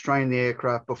to restrain the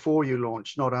aircraft before you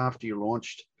launched, not after you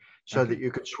launched, so that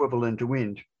you could swivel into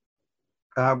wind.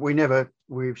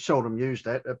 We've seldom used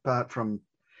that, apart from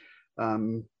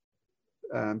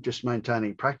just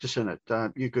maintaining practice in it.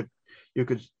 You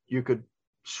could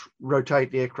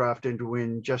rotate the aircraft into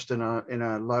wind just in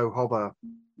a low hover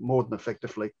more than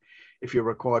effectively if you're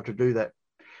required to do that.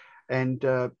 And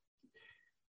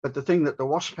but the thing that the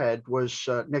Wasp had was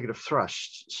negative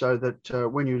thrust, so that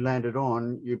when you landed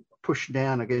on, you pushed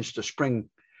down against a spring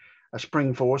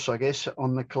force, I guess,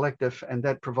 on the collective, and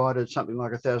that provided something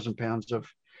like 1,000 pounds of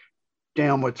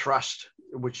downward thrust,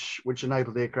 which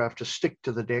enabled the aircraft to stick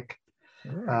to the deck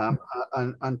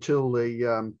until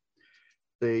the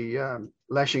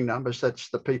lashing numbers, that's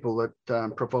the people that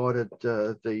provided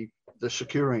the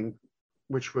securing,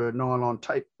 which were nylon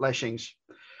tape lashings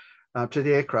to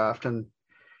the aircraft, and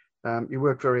you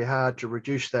worked very hard to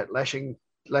reduce that lashing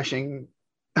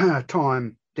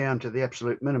time down to the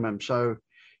absolute minimum. So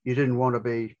you didn't want to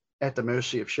be at the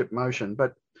mercy of ship motion.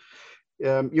 But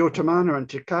your Tamana and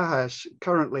Takaha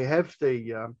currently have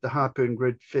the harpoon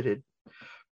grid fitted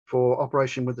for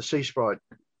operation with the Sea Sprite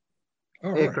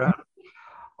aircraft.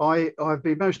 I'd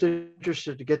be most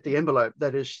interested to get the envelope.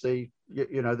 That is the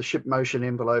ship motion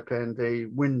envelope and the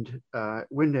wind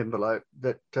envelope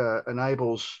that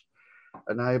enables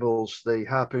the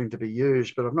harpoon to be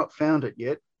used. But I've not found it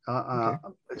yet. Okay.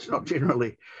 It's not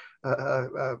generally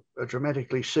a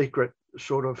dramatically secret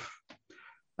sort of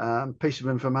piece of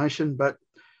information, but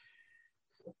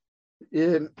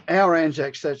our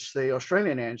Anzacs, that's the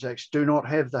Australian Anzacs, do not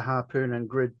have the harpoon and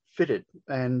grid fitted,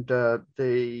 and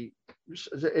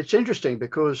it's interesting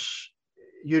because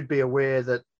you'd be aware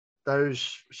that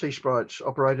those Sea Sprites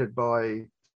operated by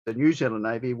the New Zealand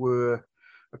Navy were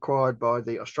acquired by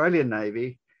the Australian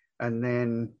Navy and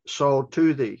then sold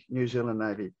to the New Zealand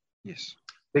Navy. Yes.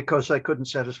 Because they couldn't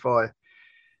satisfy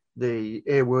the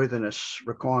airworthiness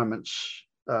requirements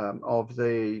of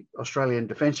the Australian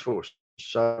Defence Force.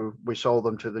 So we sold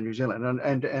them to the New Zealand.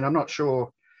 And I'm not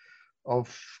sure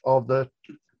of the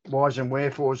whys and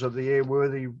wherefores of the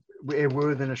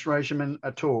airworthiness regimen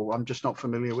at all. I'm just not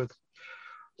familiar with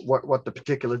what the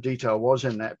particular detail was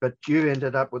in that. But you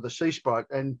ended up with a Sea Sprite,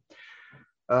 and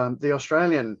the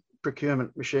Australian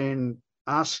procurement machine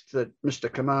asked that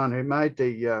Mr. Kaman, who made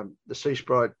the Sea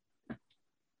Sprite,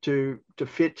 to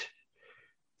fit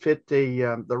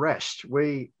the RAST.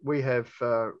 We have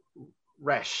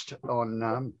RAST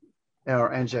on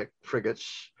our Anzac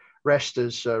frigates. RAST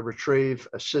is retrieve,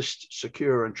 assist,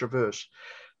 secure, and traverse.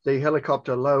 The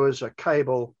helicopter lowers a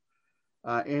cable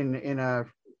in a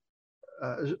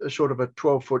sort of a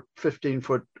 12-foot,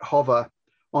 15-foot hover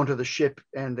onto the ship,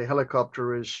 and the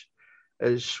helicopter is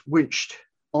winched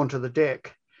onto the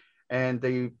deck, and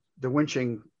the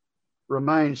winching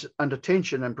remains under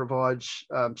tension and provides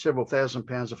several thousand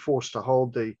pounds of force to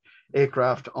hold the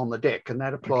aircraft on the deck, and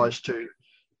that applies to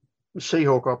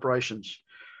Seahawk operations.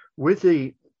 With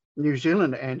the New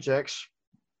Zealand Anzacs,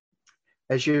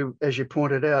 as you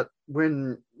pointed out,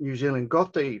 when New Zealand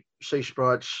got the Sea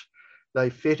Sprites, they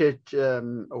fitted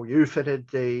or you fitted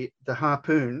the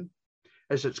harpoon,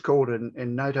 as it's called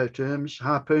in NATO terms,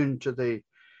 harpoon to the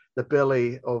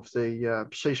belly of the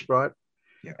Sea Sprite,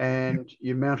 and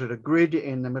you mounted a grid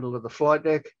in the middle of the flight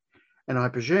deck, and I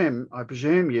presume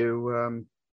you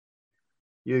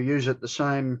use it the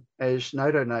same as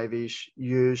NATO navies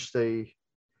use the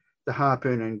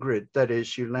harpoon and grid. That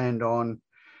is, you land on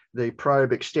the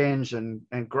probe, extends and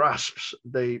grasps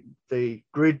the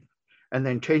grid, and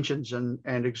then tensions and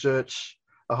exerts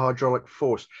a hydraulic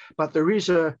force. But there is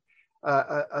a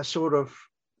sort of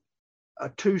a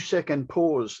 2-second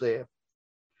pause there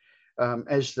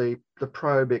as the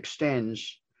probe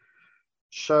extends.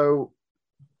 So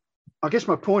I guess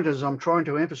my point is, I'm trying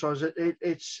to emphasize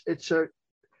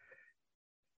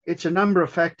it's a number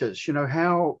of factors. You know,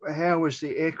 how is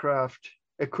the aircraft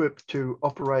equipped to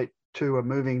operate to a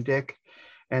moving deck?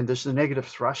 And there's the negative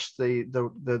thrust, the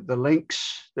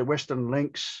Lynx, the Western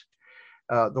Lynx,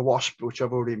 the Wasp, which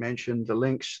I've already mentioned, the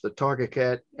Lynx, the Tiger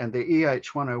Cat, and the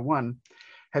EH-101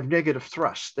 have negative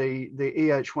thrust. The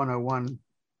EH-101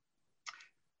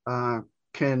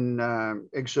 can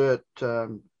exert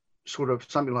sort of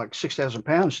something like 6,000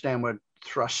 pounds downward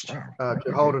thrust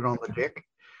to hold it on the deck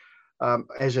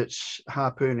as its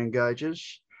harpoon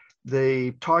engages.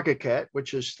 The Tiger Cat,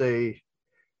 which is the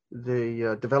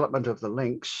development of the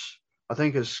Lynx, I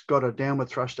think has got a downward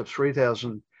thrust of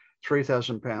 3,000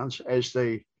 pounds as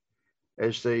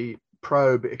the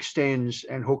probe extends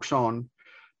and hooks on.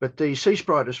 But the Sea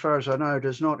Sprite, as far as I know,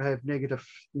 does not have negative.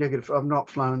 I've not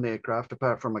flown the aircraft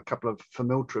apart from a couple of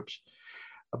famil trips,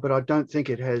 but I don't think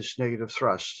it has negative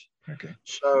thrust. Okay.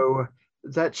 So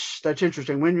that's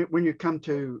interesting. When you come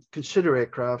to consider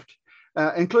aircraft,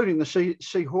 including the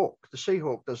Seahawk, the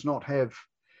Seahawk does not have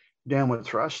downward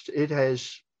thrust. It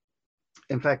has,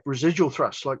 in fact, residual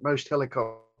thrust, like most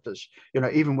helicopters. You know,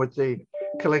 even with the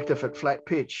collective at flat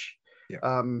pitch,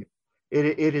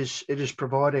 it is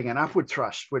providing an upward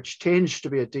thrust, which tends to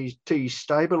be a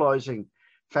destabilizing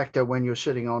factor when you're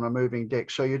sitting on a moving deck.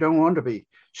 So you don't want to be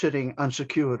sitting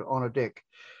unsecured on a deck.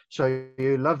 So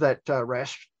you love that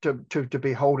RASP to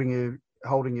be holding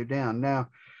you down. Now,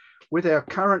 with our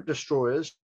current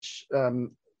destroyers,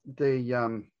 the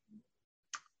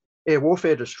air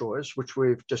warfare destroyers, which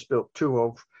we've just built 2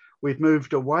 of, we've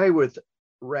moved away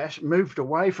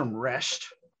from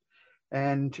RAST,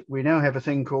 and we now have a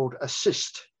thing called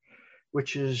assist,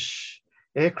 which is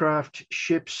aircraft,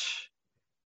 ships,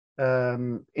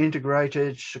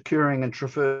 integrated, securing and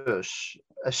traverse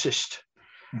assist.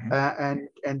 Mm-hmm.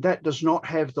 And that does not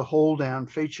have the hold down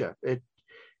feature. It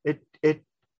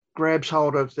grabs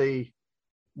hold of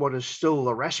what is still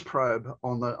the RAS probe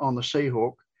on the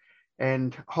Seahawk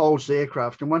and holds the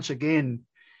aircraft. And once again,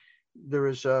 there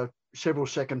is a several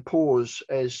second pause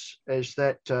as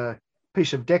that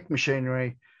piece of deck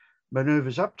machinery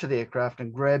maneuvers up to the aircraft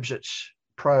and grabs its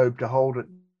probe to hold it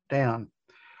down.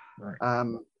 Right.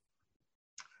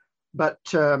 But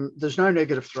there's no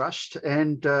negative thrust,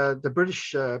 and the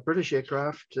British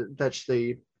aircraft, that's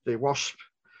the Wasp,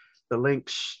 the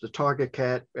Lynx, the Tiger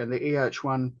Cat, and the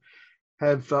EH1,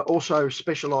 have also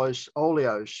specialised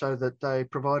oleos so that they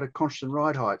provide a constant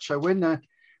ride height. So when the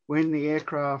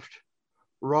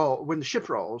ship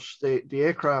rolls, the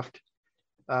aircraft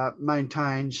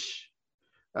maintains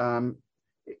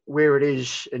where it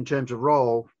is in terms of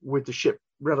roll with the ship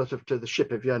relative to the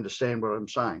ship, if you understand what I'm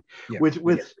saying. Yeah.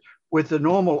 With the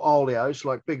normal oleos,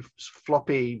 like big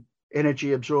floppy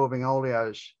energy absorbing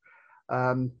oleos,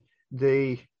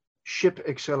 the ship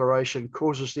acceleration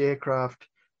causes the aircraft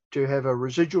to have a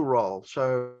residual roll.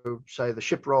 So say the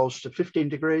ship rolls to 15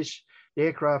 degrees, the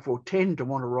aircraft will tend to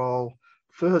want to roll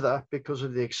further because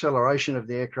of the acceleration of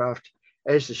the aircraft.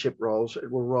 As the ship rolls,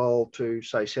 it will roll to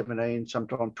say 17,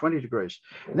 sometimes 20 degrees.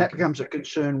 And that becomes a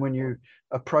concern when you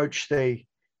approach the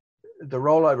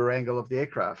rollover angle of the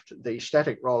aircraft, the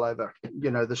static rollover. The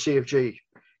CFG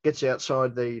gets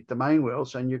outside the main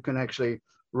wheels, and you can actually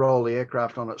roll the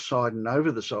aircraft on its side and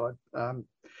over the side.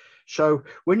 So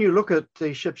when you look at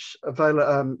the ship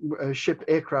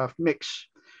aircraft mix,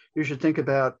 you should think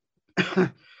about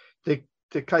the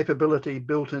capability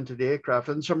built into the aircraft,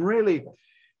 and some really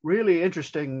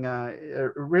interesting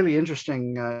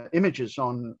images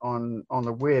on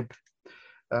the web.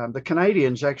 The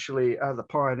Canadians actually are the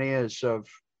pioneers of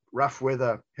rough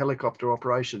weather helicopter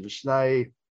operations. They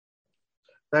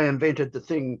invented the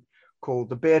thing called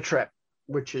the bear trap,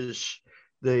 which is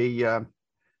the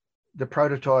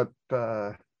prototype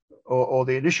or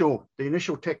the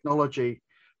initial technology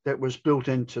that was built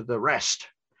into the RAST,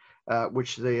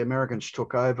 which the Americans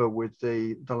took over with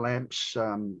the lamps.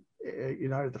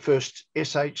 The first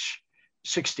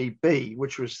SH-60B,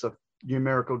 which was the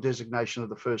numerical designation of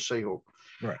the first Seahawk.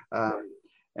 Right.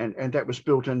 And that was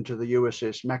built into the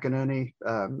USS McInerney,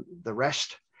 the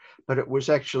RAST, but it was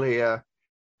actually a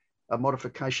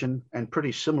modification and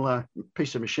pretty similar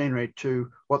piece of machinery to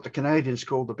what the Canadians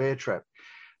called the bear trap.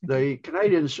 The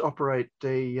Canadians operate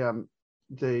the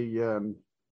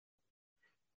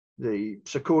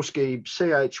Sikorsky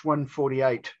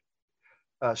CH-148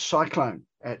 Cyclone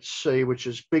at sea, which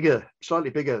is slightly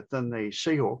bigger than the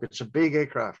Seahawk. It's a big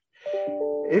aircraft.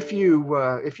 If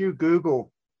you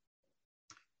Google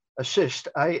assist,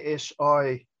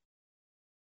 ASIST,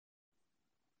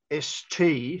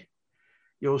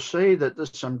 you'll see that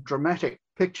there's some dramatic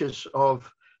pictures of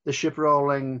the ship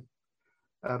rolling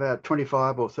about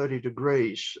 25 or 30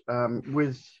 degrees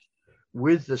with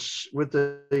the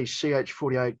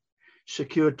CH-48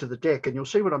 secured to the deck. And you'll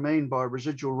see what I mean by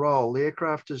residual roll. The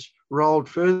aircraft is rolled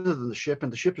further than the ship,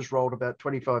 and the ship is rolled about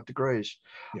 25 degrees.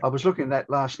 Yeah. I was looking at that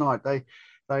last night.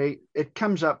 It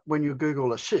comes up when you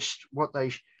Google assist. What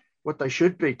they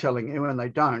should be telling you, and they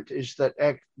don't, is that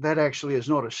actually is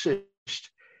not assist.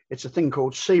 It's a thing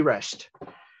called C-RAST,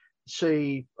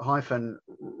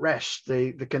 C-RAST.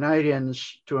 The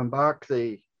Canadians, to embark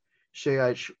the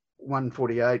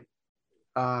CH-148,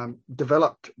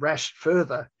 developed RAST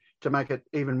further to make it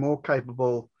even more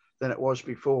capable than it was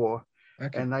before.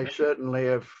 Okay. And they certainly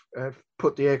have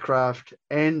put the aircraft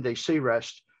and the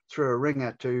C-RAST through a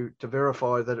ringer to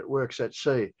verify that it works at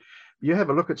sea. You have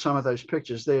a look at some of those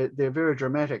pictures; they're very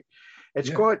dramatic. It's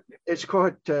quite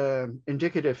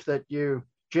indicative that you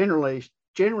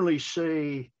generally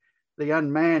see the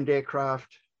unmanned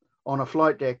aircraft on a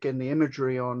flight deck in the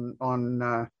imagery on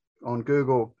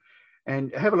Google,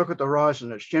 and have a look at the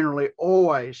horizon. It's generally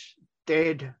always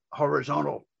dead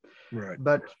horizontal. Right.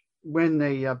 But when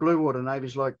the blue water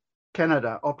navies like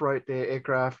Canada operate their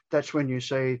aircraft, that's when you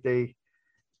see the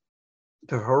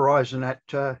horizon at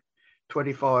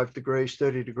 25 degrees,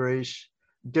 30 degrees,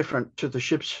 different to the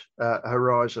ship's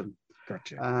horizon.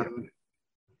 Gotcha.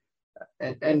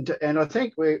 And I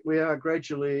think we are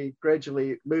gradually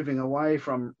moving away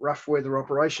from rough weather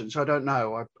operations. I don't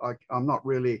know. I'm not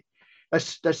really.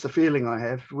 That's the feeling I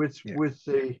have with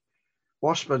the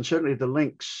Wasp and certainly the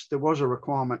Lynx. There was a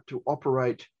requirement to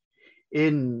operate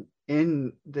in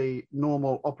the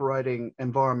normal operating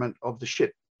environment of the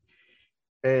ship,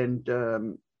 and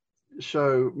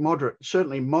so moderate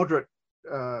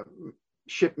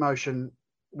ship motion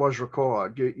was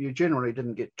required. You generally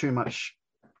didn't get too much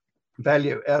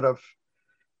value out of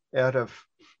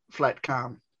flat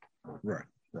calm. Right.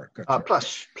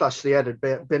 Gotcha. Plus the added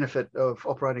benefit of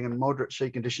operating in moderate sea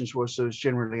conditions was there was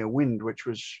generally a wind, which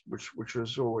was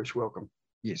always welcome.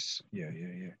 Yes. Yeah.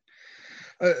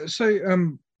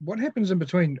 what happens in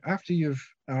between after you've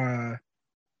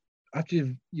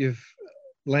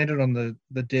landed on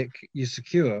the deck, you're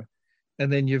secure,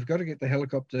 and then you've got to get the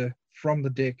helicopter from the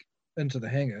deck into the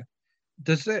hangar?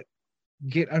 Does that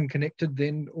get unconnected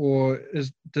then, or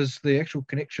does the actual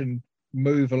connection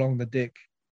move along the deck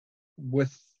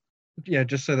with,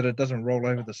 just so that it doesn't roll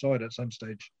over the side at some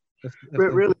stage?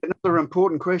 Really, another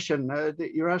important question.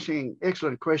 You're asking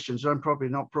excellent questions. I'm probably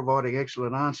not providing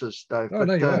excellent answers, Dave. Oh,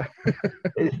 no, you are.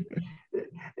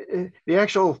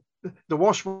 The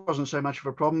Wasp wasn't so much of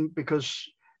a problem because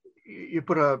you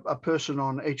put a person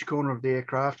on each corner of the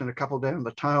aircraft and a couple down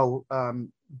the tail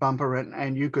bumper,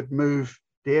 and you could move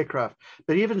the aircraft.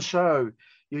 But even so,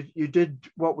 you did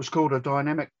what was called a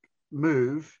dynamic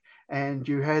move, and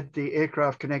you had the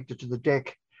aircraft connected to the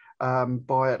deck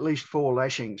by at least 4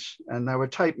 lashings, and they were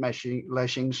tape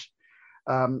lashings,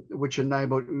 which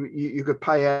enabled you could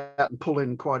pay out and pull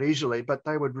in quite easily, but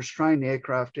they would restrain the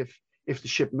aircraft if the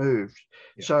ship moved.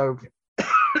 Yeah. So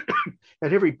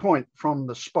at every point from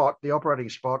the spot, the operating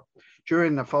spot,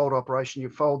 during the fold operation, you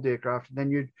fold the aircraft, and then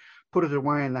you'd put it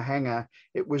away in the hangar.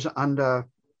 It was under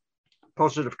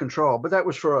positive control, but that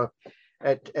was for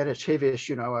at its heaviest,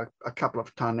 a couple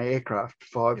of ton aircraft,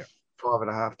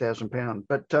 5,500 pounds.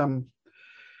 But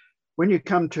when you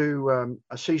come to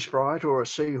a Sea Sprite or a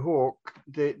Sea Hawk,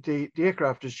 the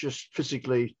aircraft is just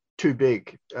physically too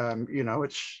big.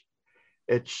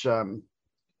 It's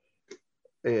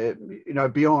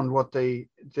beyond what the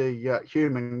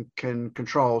human can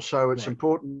control. So it's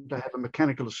important to have a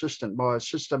mechanical assistant by a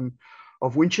system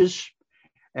of winches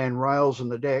and rails in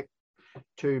the deck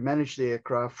to manage the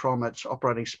aircraft from its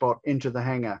operating spot into the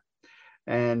hangar.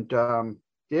 And the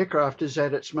aircraft is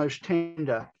at its most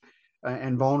tender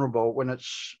and vulnerable when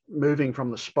it's moving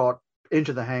from the spot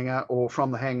into the hangar or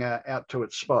from the hangar out to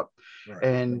its spot. Right.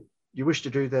 And you wish to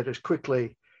do that as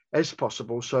quickly as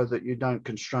possible so that you don't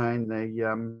constrain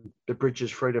the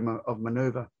bridge's freedom of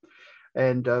maneuver.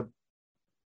 And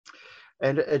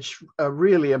it's a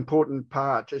really important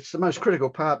part. It's the most critical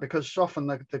part because often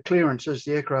the clearance as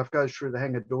the aircraft goes through the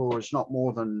hangar door is not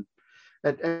more than,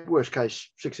 at worst case,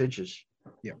 6 inches.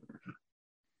 Yeah.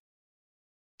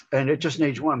 And it just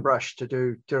needs one brush to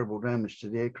do terrible damage to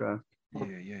the aircraft.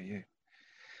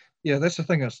 Yeah, that's the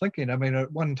thing I was thinking. I mean,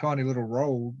 one tiny little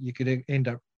roll, you could end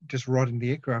up just writing the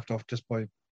aircraft off just by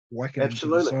whacking into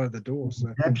the side of the door.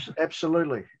 So.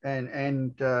 Absolutely.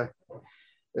 And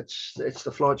it's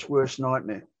the flight's worst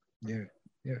nightmare. Yeah.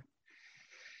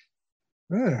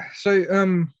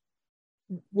 So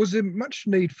was there much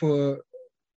need for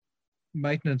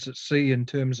maintenance at sea in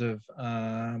terms of,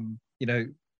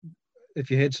 if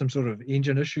you had some sort of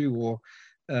engine issue or,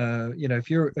 if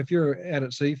you're out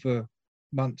at sea for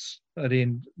months at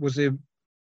end, was the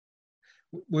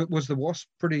Wasp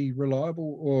pretty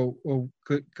reliable, or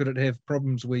could it have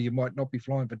problems where you might not be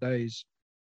flying for days?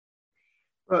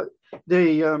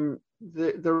 The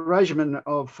regimen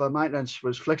of maintenance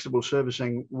was flexible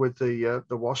servicing with the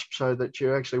Wasp, so that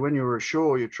you actually, when you were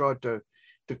ashore, you tried to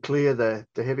clear the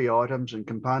heavy items and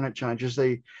component changes.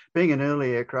 Being an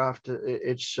early aircraft,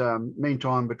 its mean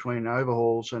time between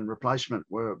overhauls and replacement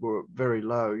were very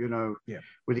low.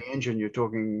 With the engine, you're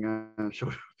talking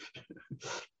sort of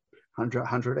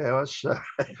 100 hours.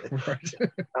 Right.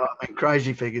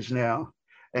 Crazy figures now.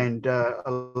 And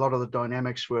a lot of the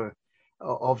dynamics were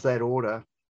of that order.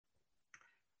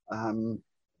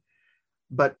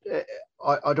 But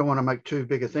I don't want to make too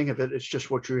big a thing of it. It's just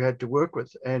what you had to work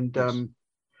with. And yes.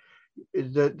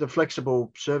 The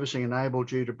flexible servicing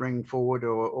enabled you to bring forward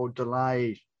or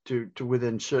delay to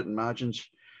within certain margins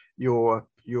your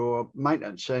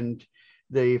maintenance. And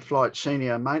the flight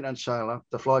senior maintenance sailor,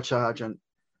 the flight sergeant,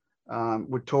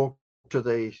 would talk to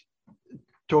the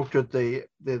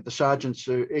sergeants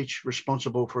who each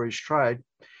responsible for his trade,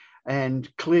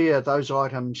 and clear those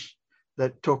items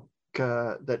that took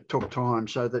time,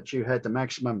 so that you had the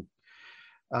maximum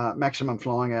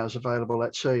flying hours available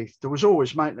at sea. There was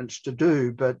always maintenance to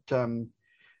do, but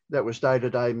that was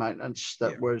day-to-day maintenance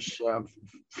that was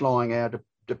flying hour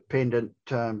dependent,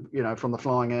 from the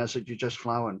flying hours that you just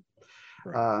flown.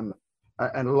 Right.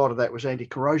 And a lot of that was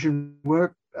anti-corrosion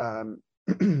work,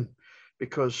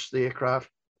 because the aircraft,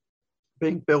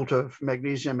 being built of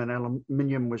magnesium and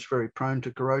aluminium, was very prone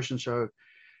to corrosion. So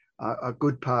a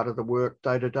good part of the work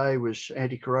day-to-day was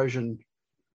anti-corrosion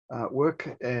work.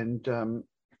 And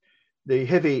the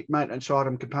heavy maintenance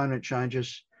item component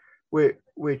changes, we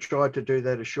tried to do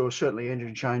that ashore. Certainly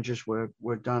engine changes were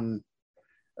done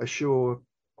ashore,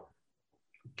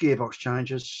 gearbox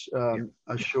changes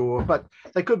ashore, but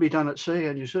they could be done at sea,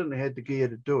 and you certainly had the gear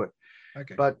to do it.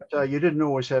 Okay. But you didn't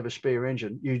always have a spare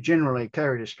engine. You generally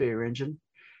carried a spare engine,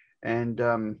 and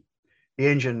the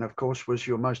engine, of course, was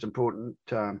your most important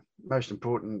item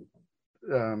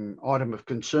of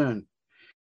concern.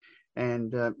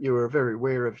 And you were very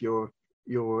aware of your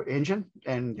engine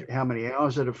and how many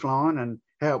hours it had flown and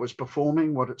how it was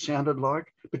performing, what it sounded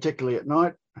like, particularly at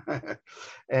night,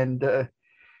 and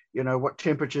what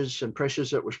temperatures and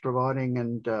pressures it was providing,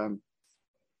 and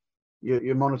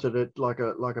you monitored it like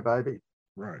a baby.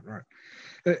 Right.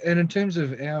 And in terms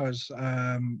of hours,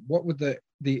 what would the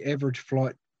average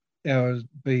flight hours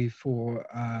be for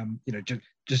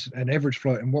just an average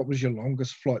flight, and what was your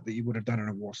longest flight that you would have done in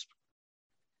a Wasp?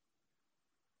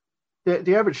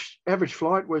 The average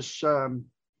flight was same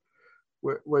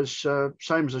as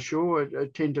ashore.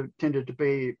 It tended to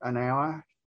be an hour.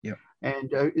 Yeah.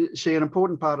 And see, an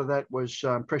important part of that was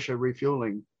pressure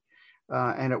refueling,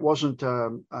 and it wasn't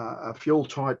a fuel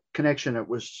tight connection. It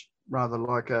was rather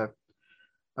like a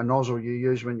nozzle you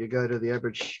use when you go to the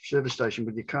average service station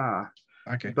with your car.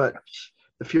 Okay. But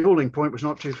the fueling point was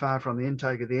not too far from the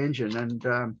intake of the engine, and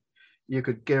you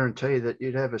could guarantee that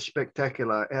you'd have a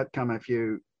spectacular outcome if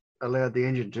you allowed the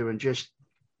engine to ingest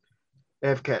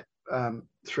avcat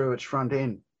through its front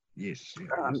end. Yes.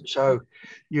 So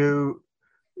you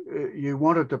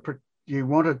wanted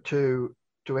to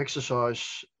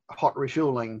exercise hot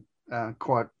refueling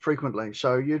quite frequently.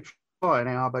 So you'd fly an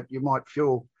hour, but you might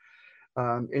fuel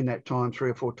in that time 3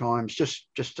 or 4 times,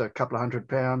 just a couple of 100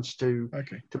 pounds to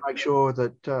make sure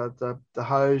that the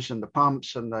hose and the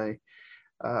pumps and the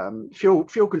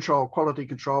fuel control, quality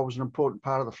control was an important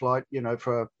part of the flight.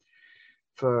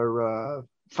 For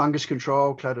fungus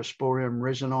control, Cladosporium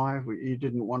resini, you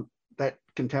didn't want that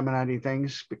contaminating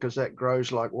things because that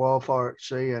grows like wildfire at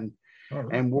sea, and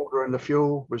water in the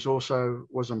fuel was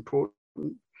important.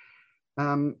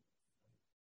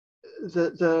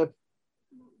 The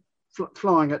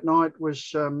flying at night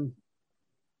was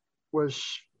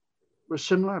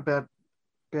similar, about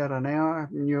an hour.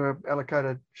 And you were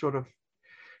allocated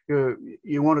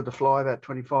you wanted to fly about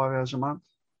 25 hours a month,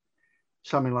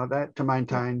 something like that, to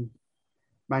maintain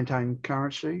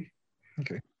currency.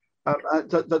 Okay.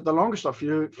 The longest I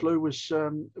flew was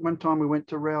one time we went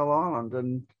to Raoul Island,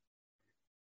 and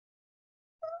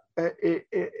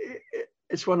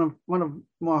it's one of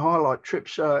my highlight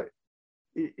trips.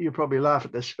 You probably laugh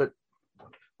at this, but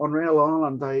on Raoul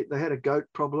Island they had a goat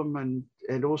problem,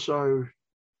 and also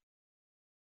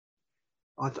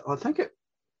I think it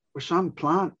was some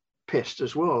plant pest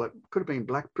as well. It could have been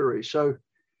blackberry. So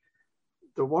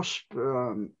the Wasp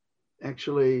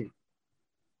actually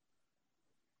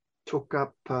took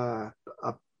up a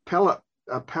pellet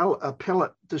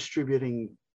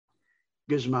distributing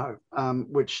gizmo,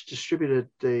 which distributed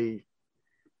the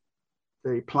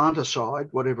planticide,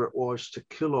 whatever it was, to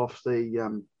kill off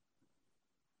the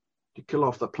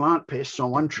plant pests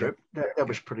on one trip. That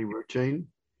was pretty routine.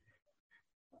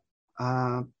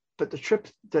 But the trip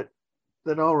that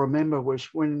I'll remember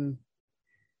was when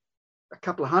a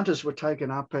couple of hunters were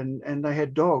taken up, and they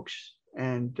had dogs,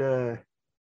 and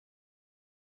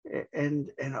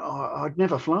I'd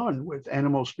never flown with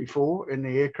animals before in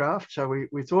the aircraft, so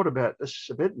we thought about this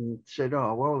a bit and said,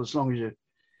 oh well, as long as you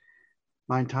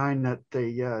maintain that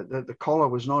the collar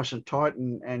was nice and tight,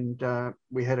 and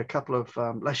we had a couple of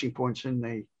lashing points in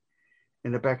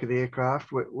the back of the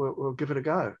aircraft, we'll give it a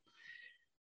go.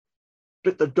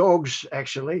 But the dogs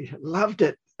actually loved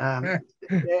it, and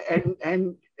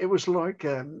it was like,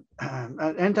 and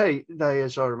they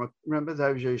as I remember,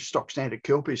 they used stock standard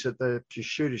Kelpies that the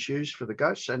shooters used for the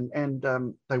ghosts, and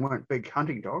they weren't big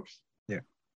hunting dogs. Yeah.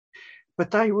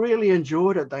 But they really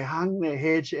enjoyed it. They hung their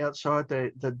heads outside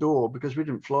the door, because we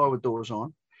didn't fly with doors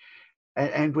on,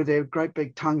 and with their great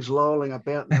big tongues lolling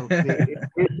about.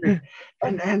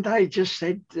 And they just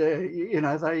said,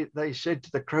 they said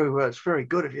to the crew, well, it's very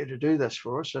good of you to do this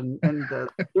for us. And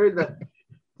through the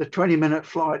 20-minute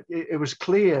flight, it was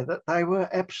clear that they were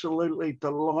absolutely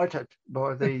delighted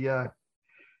by the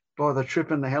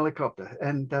trip in the helicopter.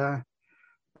 And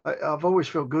I've always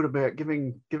felt good about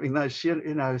giving those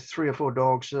 3 or 4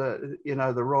 dogs the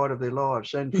ride of their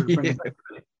lives, and for bringing back.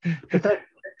 But that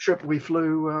trip we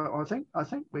flew, I think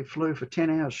we flew for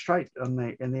 10 hours straight in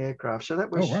the aircraft. So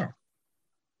that was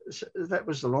that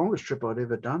was the longest trip I'd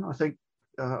ever done. I think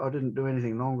I didn't do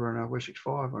anything longer in a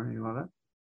W65 or anything like that.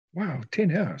 Wow,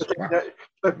 10 hours. Wow.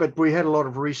 But we had a lot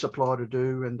of resupply to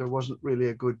do, and there wasn't really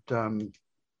a good a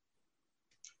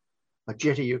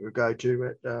jetty you could go to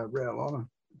at Raoul Island.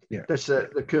 Yeah, that's the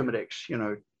Kermadex,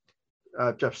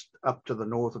 just up to the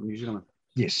north of New Zealand.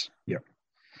 Yes, yeah.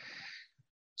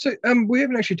 So we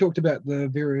haven't actually talked about the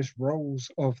various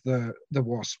roles of the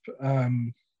Wasp.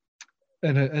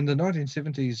 in the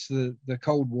 1970s, the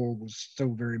Cold War was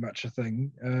still very much a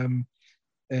thing,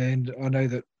 and I know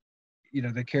that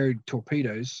they carried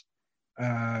torpedoes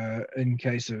in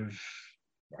case of,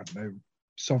 I don't know,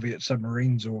 Soviet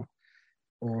submarines or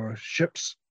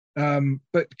ships.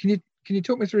 But can you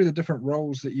talk me through the different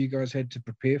roles that you guys had to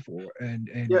prepare for and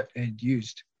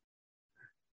used?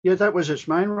 Yeah, that was its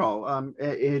main role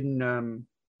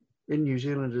in New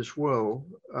Zealand as well,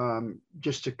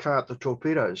 just to cart the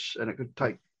torpedoes, and it could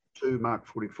take 2 Mark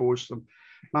 44s. The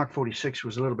Mark 46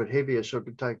 was a little bit heavier, so it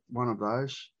could take one of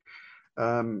those.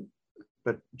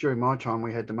 But during my time,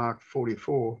 we had the Mark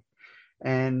 44,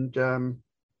 and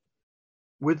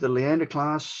with the Leander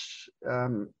class,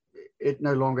 it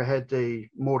no longer had the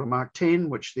mortar Mark 10,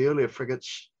 which the earlier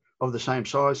frigates of the same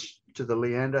size to the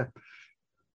Leander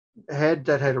had.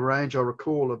 That had a range, I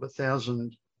recall, of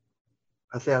 1,000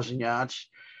 yards.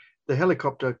 The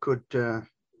helicopter could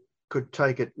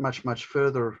take it much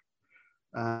further,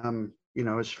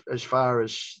 as far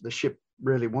as the ship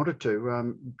really wanted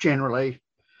to. Generally,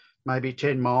 maybe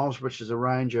 10 miles, which is a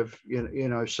range of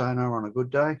sonar on a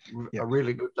good day, a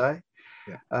really good day.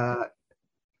 Yeah.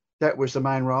 That was the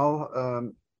main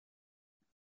role.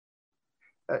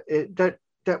 That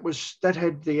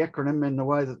had the acronym in the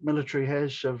way that military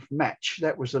has of MATCH.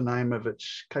 That was the name of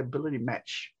its capability,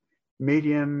 MATCH.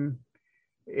 Medium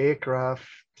aircraft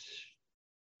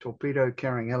torpedo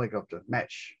carrying helicopter,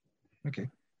 MATCH. Okay.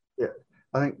 Yeah,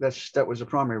 I think that was a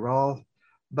primary role,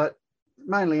 but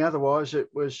mainly otherwise it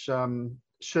was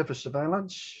surface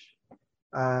surveillance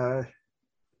and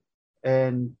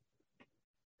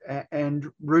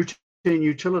routine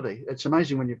utility. It's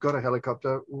amazing when you've got a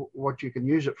helicopter what you can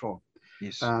use it for.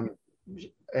 Yes. And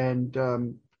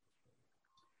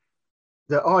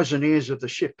the eyes and ears of the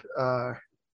ship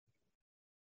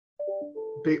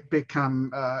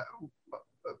become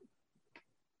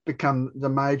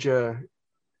the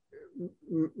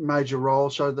major role.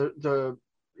 So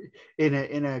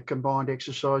in a combined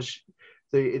exercise,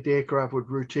 the aircraft would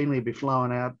routinely be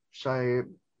flown out, say,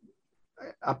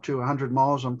 up to 100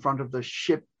 miles in front of the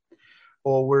ship,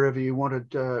 or wherever you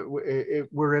wanted,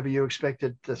 wherever you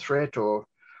expected the threat or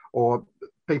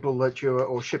people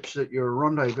or ships that you're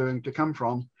rendezvousing to come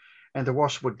from, and the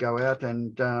Wasp would go out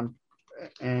and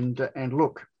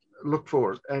look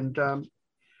for it, and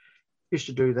used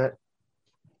to do that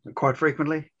quite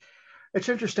frequently. It's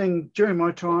interesting, during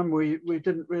my time, we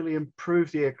didn't really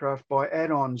improve the aircraft by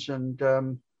add-ons, and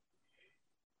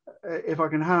if I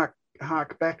can hark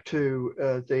back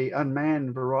to the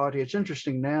unmanned variety, it's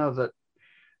interesting now that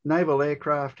naval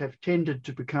aircraft have tended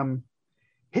to become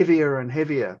heavier and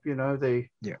heavier. The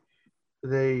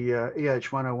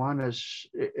EH-101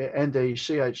 and the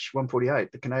CH-148,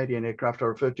 the Canadian aircraft I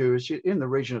referred to, is in the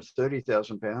region of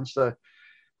 30,000 pounds. The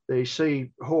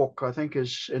Sea Hawk, I think,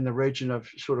 is in the region of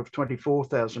sort of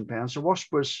 24,000 pounds. The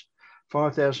Wasp was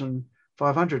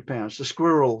 5,500 pounds. The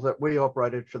Squirrel that we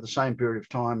operated for the same period of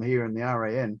time here in the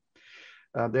RAN,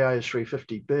 the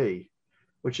AS-350B,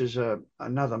 which is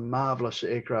another marvellous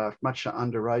aircraft, much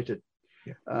underrated,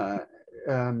 is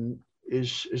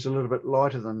a little bit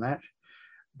lighter than that.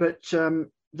 But the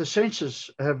sensors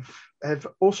have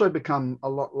also become a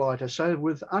lot lighter. So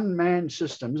with unmanned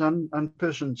systems,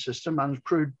 unpersoned system,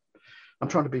 uncrewed, I'm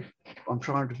trying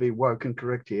to be woke and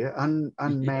correct here.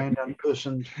 Unmanned,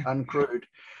 unpersoned, uncrewed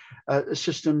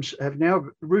systems have now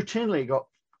routinely got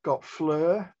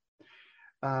FLIR,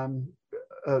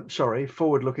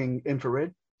 forward-looking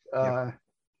infrared,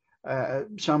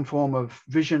 some form of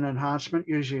vision enhancement,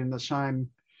 usually in the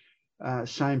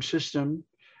same system,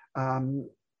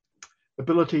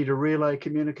 ability to relay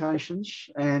communications,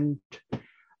 and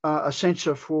a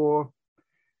sensor for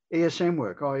ESM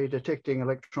work, i.e. detecting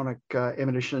electronic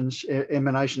emanation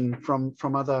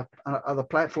from other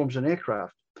platforms and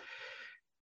aircraft.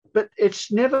 But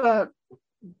it's never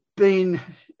been,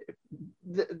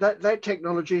 that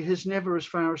technology has never, as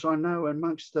far as I know,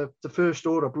 amongst the first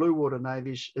order blue water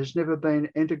navies, has never been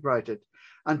integrated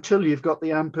until you've got the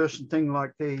unpersoned thing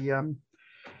like the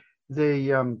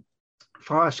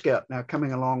Fire Scout now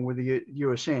coming along with the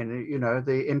USN,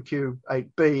 the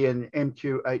MQ-8B and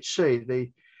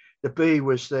MQ-8C. The B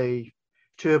was the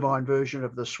turbine version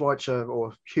of the Schweitzer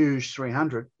or Hughes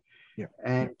 300,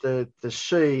 and the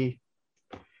C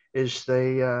is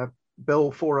the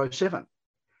Bell 407.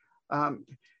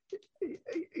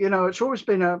 It's always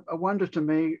been a wonder to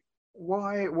me,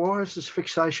 why is this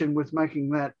fixation with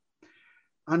making that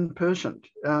unpersoned?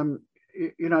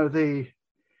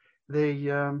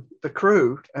 The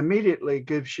crew immediately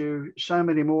gives you so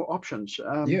many more options.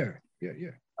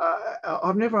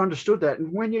 I've never understood that.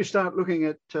 And when you start looking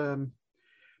at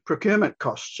procurement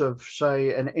costs of,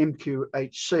 say, an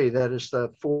MQHC, that is the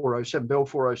 407, Bell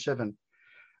 407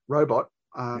 robot.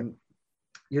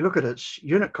 You look at its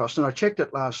unit cost, and I checked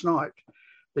it last night.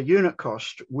 The unit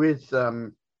cost with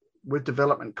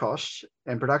development costs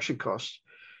and production costs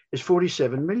is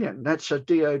 47 million. That's a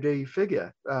DoD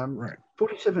figure. Right.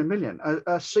 47 million.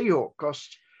 A Seahawk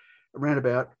costs around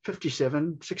about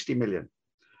 57, 60 million.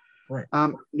 Right.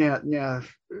 Now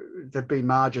there'd be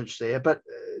margins there, but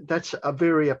that's a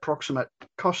very approximate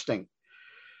costing.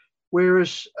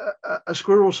 Whereas a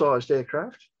squirrel-sized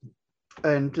aircraft,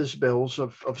 and there's Bells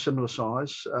of similar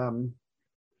size,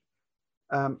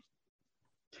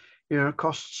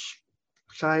 costs,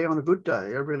 say, on a good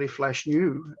day, a really flash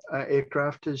new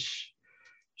aircraft is,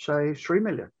 say, 3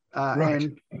 million. Right.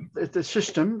 And the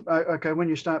system, when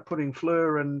you start putting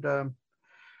FLIR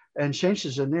and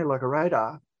sensors in there like a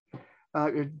radar,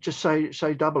 just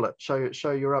say double it.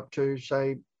 So you're up to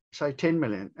say 10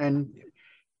 million, and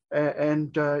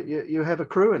you have a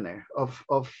crew in there of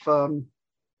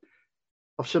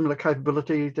similar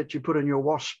capability that you put in your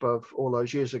Wasp of all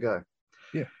those years ago.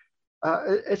 Yeah.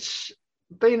 It's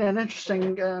been an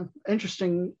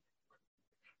interesting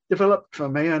developed for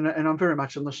me, and I'm very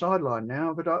much on the sideline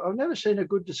now, but I've never seen a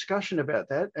good discussion about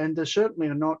that, and there's certainly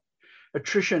not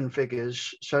attrition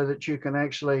figures so that you can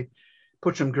actually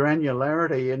put some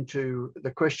granularity into the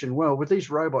question, well, with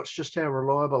these robots, just how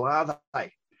reliable are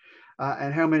they?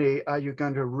 And how many are you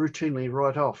going to routinely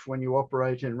write off when you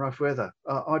operate in rough weather?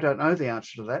 I don't know the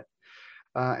answer to that.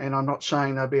 And I'm not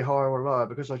saying they'll be high or low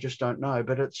because I just don't know.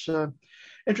 But it's an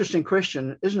interesting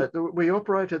question, isn't it? We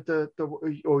operated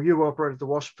you operated the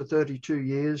Wasp for 32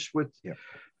 years with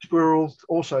Squirrel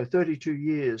also 32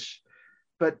 years.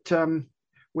 But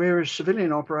whereas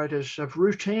civilian operators have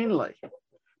routinely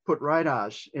put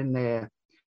radars in their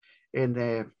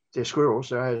Squirrels,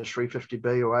 their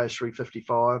AS-350B or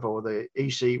AS-355 or the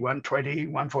EC-120,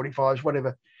 145s,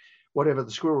 whatever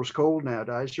the Squirrel's called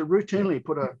nowadays, to routinely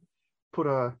put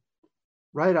a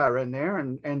radar in there,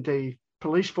 and the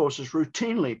police forces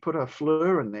routinely put a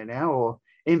FLIR in there now, or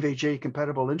NVG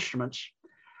compatible instruments.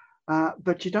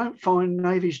 But you don't find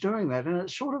navies doing that, and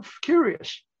it's sort of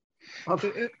curious.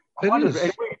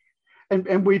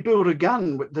 And we built a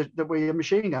gun a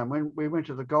machine gun when we went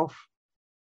to the Gulf.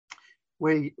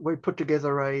 We put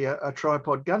together a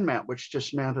tripod gun mount, which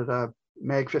just mounted a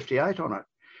Mag 58 on it.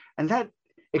 And that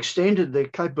extended the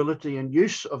capability and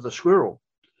use of the Squirrel,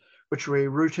 which we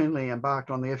routinely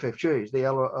embarked on the FFGs, the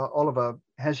Oliver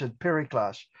Hazard Perry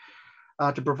class,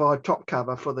 to provide top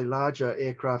cover for the larger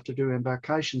aircraft to do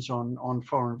embarkations on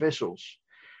foreign vessels.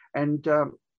 And,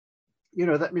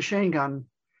 that machine gun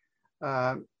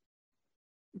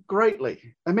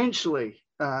immensely,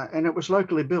 and it was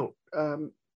locally built,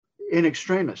 in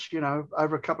extremis,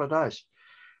 over a couple of days.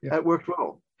 Yeah. It worked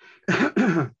well.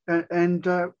 and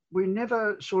we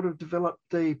never sort of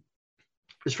developed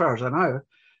as far as I know,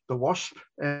 the Wasp,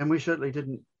 and we certainly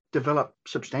didn't develop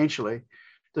substantially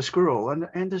the Squirrel.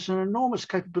 And there's an enormous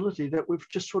capability that we've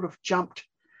just sort of jumped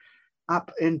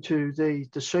up into the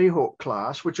Seahawk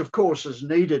class, which of course is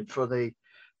needed for the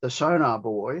sonar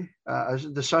buoy,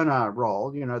 the sonar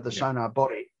role, sonar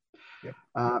body. Yep.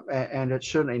 And it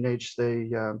certainly needs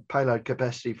the payload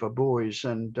capacity for buoys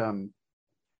and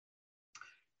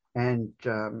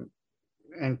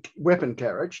weapon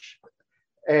carriage,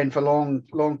 and for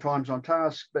long times on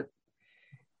task. But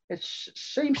it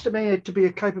seems to me to be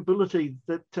a capability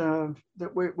that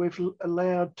we've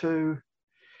allowed to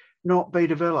not be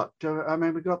developed. I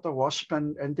mean, we got the Wasp,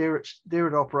 and there it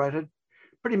operated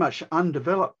pretty much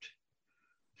undeveloped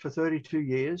for 32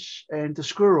 years, and the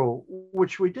Squirrel,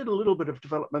 which we did a little bit of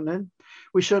development in,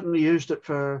 we certainly used it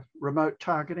for remote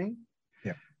targeting.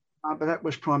 Yeah. But that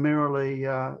was primarily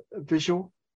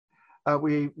visual.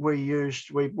 We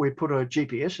put a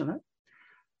GPS in it.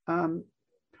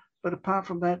 But apart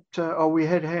from that, we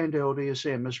had handheld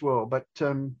ESM as well. But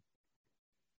the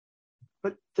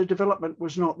development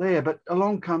was not there. But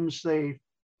along comes the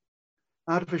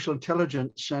artificial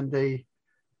intelligence and the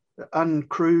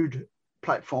uncrewed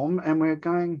platform, and we're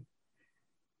going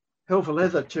hell for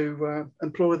leather to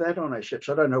employ that on our ships.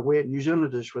 I don't know where New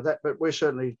Zealand is with that, but we're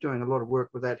certainly doing a lot of work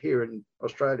with that here in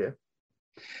Australia.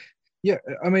 Yeah,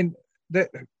 I mean,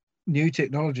 that new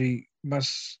technology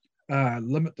must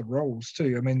limit the roles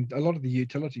too. I mean, a lot of the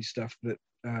utility stuff that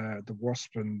the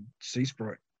Wasp and Sea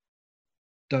Sprite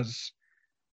does,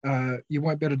 you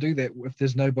won't be able to do that if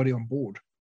there's nobody on board,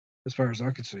 as far as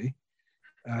I could see.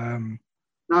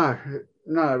 No.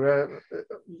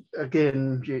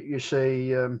 Again, you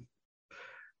see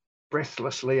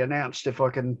breathlessly announced, if I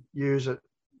can use it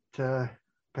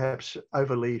perhaps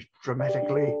overly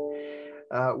dramatically,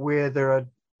 where the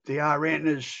RN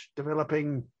is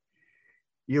developing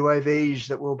UAVs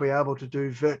that will be able to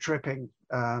do vert tripping,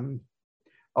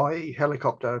 i.e.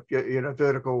 helicopter,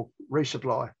 vertical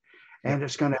resupply. And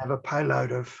it's going to have a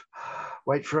payload of,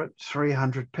 wait for it,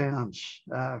 300 pounds.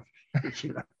 A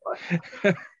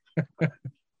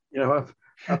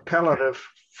pallet of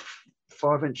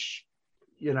 5-inch,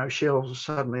 shells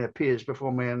suddenly appears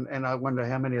before me, and I wonder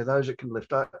how many of those it can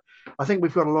lift. I think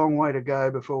we've got a long way to go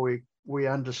before we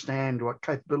understand what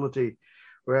capability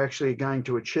we're actually going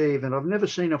to achieve. And I've never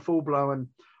seen a full-blown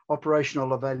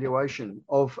operational evaluation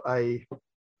of a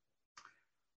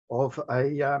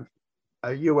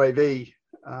UAV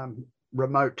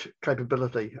remote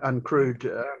capability,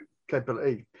 uncrewed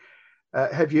capability.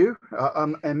 Have you?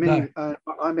 I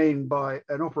mean by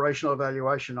an operational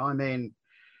evaluation, I mean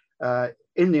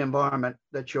in the environment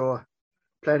that you're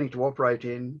planning to operate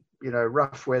in,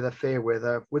 rough weather, fair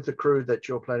weather, with the crew that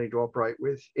you're planning to operate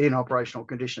with in operational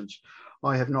conditions.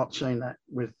 I have not seen that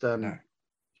with. No.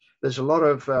 There's a lot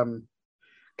of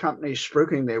companies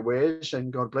spruiking their wares,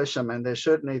 and God bless them, and they're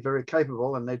certainly very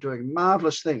capable and they're doing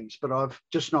marvelous things, but I've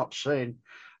just not seen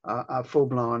a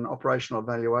full-blown operational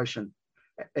evaluation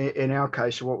in our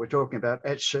case of what we're talking about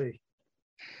at sea.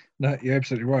 No, you're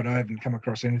absolutely right. I haven't come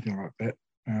across anything like that.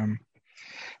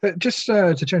 But just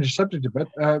to change the subject a bit,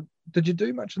 did you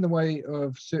do much in the way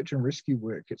of search and rescue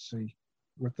work at sea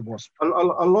with the Wasp? A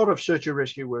lot of search and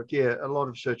rescue work, yeah, a lot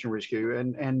of search and rescue,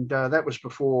 and that was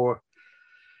before.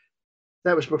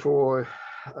 That was before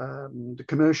the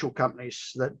commercial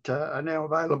companies that are now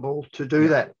available to do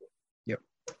that. Yep.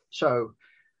 So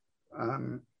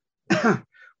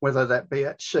whether that be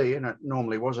at sea, and it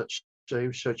normally was at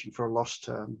sea, searching for a lost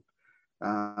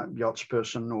yachts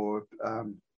person, or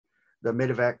the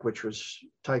medevac, which was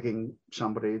taking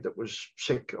somebody that was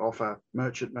sick off a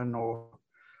merchantman or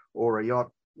a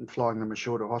yacht and flying them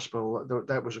ashore to hospital.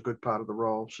 That was a good part of the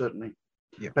role, certainly.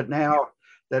 Yep. But now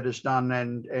that is done,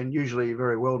 and usually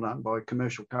very well done, by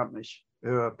commercial companies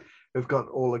who've got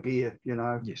all the gear,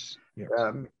 Yes. Yep.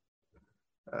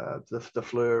 The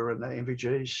FLIR and the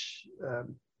MVGs,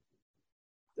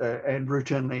 and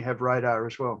routinely have radar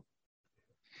as well.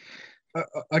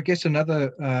 I guess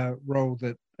another role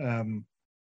that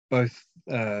both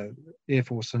Air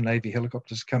Force and Navy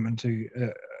helicopters come into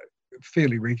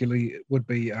fairly regularly would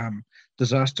be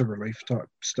disaster relief type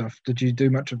stuff. Did you do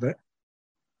much of that?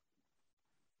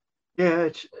 Yeah,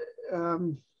 it's I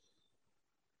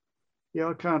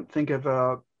can't think of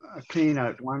a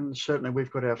keynote one. Certainly,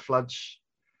 we've got our floods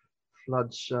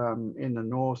in the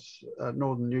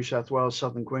northern New South Wales,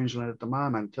 southern Queensland at the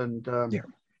moment, and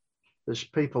there's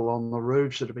people on the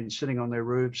roofs that have been sitting on their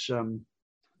roofs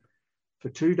for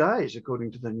 2 days,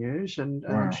 according to the news, and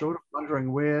wow. I'm sort of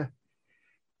wondering where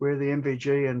the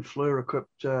MVG and FLIR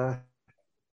equipped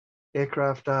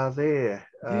aircraft are there.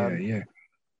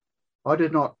 I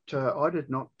did not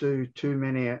do too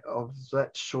many of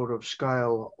that sort of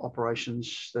scale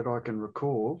operations that I can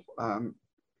recall,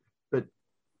 but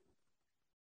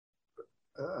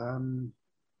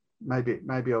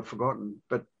maybe I've forgotten.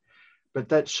 But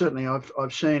that's certainly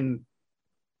I've seen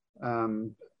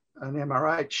an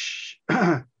MRH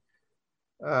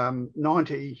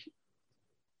 90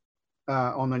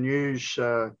 on the news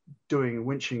doing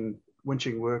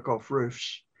winching work off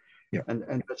roofs. Yeah.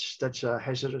 And that's a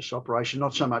hazardous operation,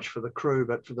 not so much for the crew,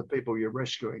 but for the people you're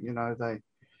rescuing.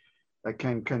 They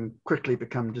can quickly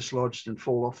become dislodged and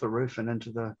fall off the roof and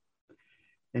into the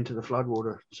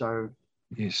floodwater. So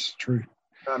yes, true.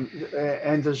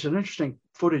 And there's an interesting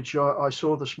footage I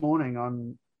saw this morning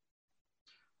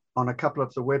on a couple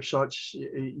of the websites.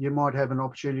 You might have an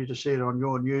opportunity to see it on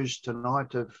your news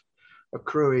tonight, of a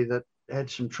crewie that had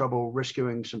some trouble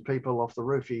rescuing some people off the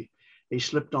roof. He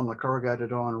slipped on the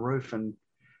corrugated iron roof and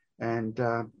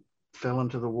fell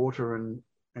into the water and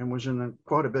was in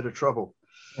quite a bit of trouble.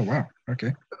 Oh wow!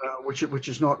 Okay. Which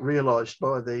is not realised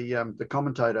by the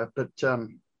commentator, but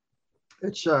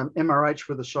it's MRH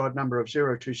with a side number of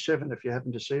 027. If you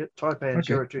happen to see it, Taipan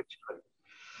 027.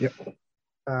 Yep.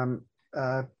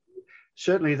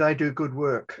 Certainly, they do good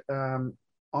work.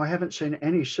 I haven't seen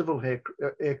any civil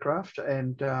aircraft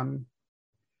and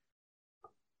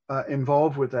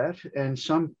involved with that, and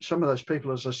some of those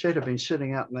people, as I said, have been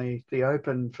sitting out in the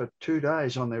open for 2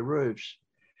 days on their roofs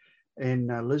in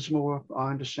Lismore, I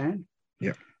understand.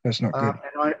 Yeah, that's not good.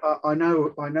 And I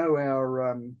know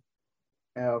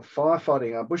our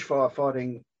firefighting, our bush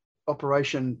firefighting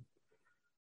operation,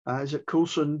 is it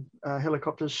Coulson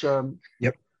helicopters?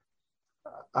 Yep.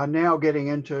 Are now getting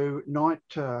into night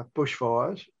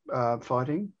bushfires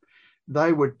fighting.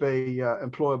 They would be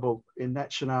employable in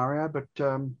that scenario, but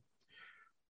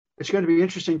it's going to be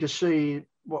interesting to see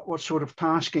what sort of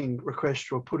tasking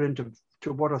requests were put into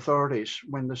what authorities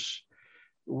when this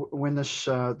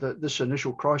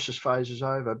initial crisis phase is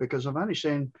over, because I've only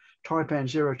seen Taipan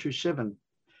 027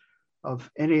 of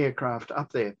any aircraft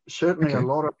up there. Certainly a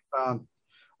lot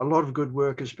of good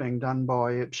work is being done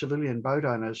by civilian boat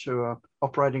owners who are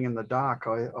operating in the dark.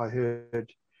 I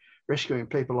heard rescuing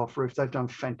people off roof. They've done a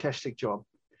fantastic job.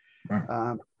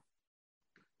 Right.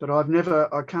 But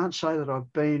I can't say that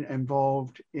I've been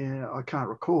involved in, I can't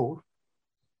recall,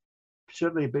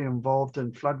 certainly been involved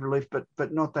in flood relief, but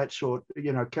not that sort,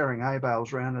 carrying hay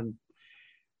bales around and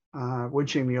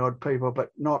winching the odd people,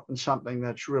 but not in something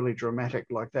that's really dramatic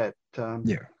like that.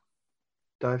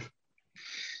 Dave?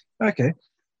 Okay.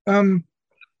 I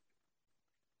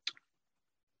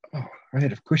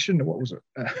had a question. What was it?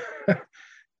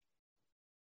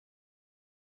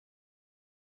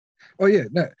 Oh, yeah.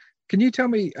 No. Can you tell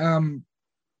me how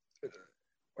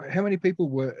many people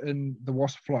were in the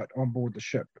Wasp flight on board the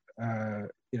ship,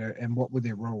 and what were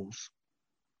their roles?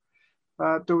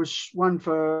 There was one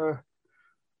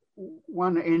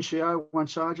NCO, one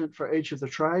sergeant for each of the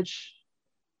trades.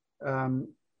 So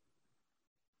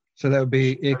that would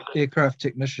be aircraft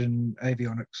technician,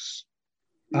 avionics,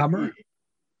 armourer?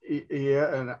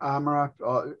 Yeah, an armourer.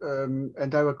 And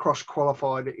they were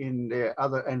cross-qualified in their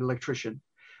and electrician.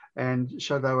 And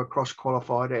so they were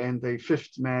cross-qualified, and the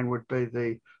fifth man would be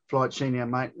the flight senior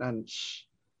maintenance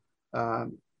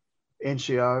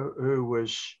NCO, who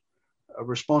was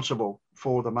responsible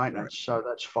for the maintenance. Right. So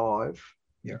that's 5.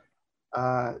 Yeah.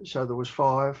 So there was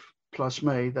 5 plus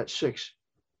me. That's 6.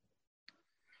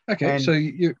 Okay, and so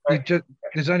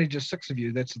there's only just 6 of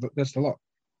you. That's the lot.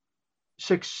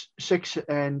 6,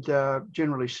 and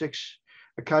generally 6.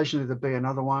 Occasionally there'd be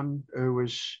another one who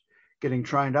was getting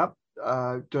trained up,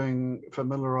 doing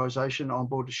familiarization on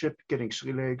board the ship, getting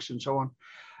sea legs and so on.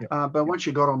 Yep. But once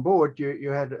you got on board,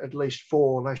 you had at least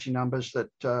 4 lashing numbers that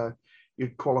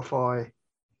you'd qualify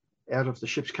out of the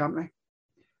ship's company,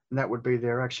 and that would be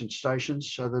their action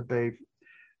stations. So there'd be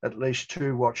at least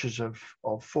 2 watches of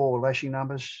 4 lashing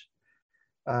numbers.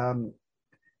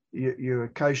 You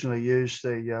occasionally use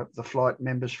the flight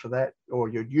members for that, or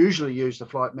you'd usually use the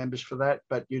flight members for that,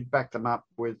 but you'd back them up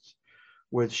with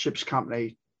ship's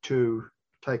company to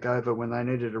take over when they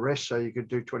needed a rest, so you could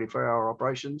do 24-hour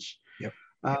operations. Yep.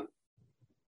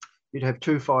 You'd have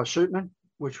 2 fire suitmen,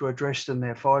 which were dressed in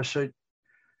their fire suit,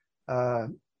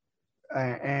 and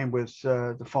with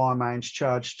the fire mains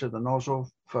charged to the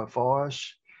nozzle for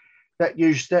fires.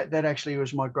 That actually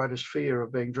was my greatest fear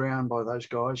of being drowned by those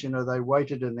guys. They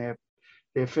waited in their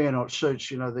fair not suits,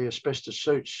 the asbestos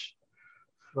suits,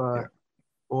 for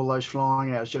all those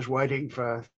flying hours, just waiting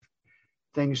for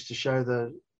things to show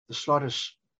the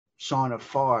slightest sign of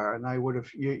fire, and you would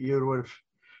have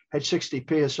had 60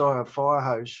 psi of fire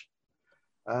hose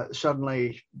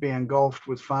suddenly be engulfed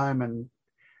with foam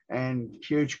and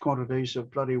huge quantities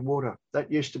of bloody water.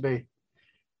 That used to be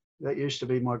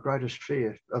my greatest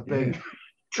fear of being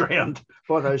drowned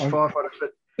by those firefighters.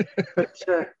 But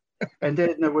and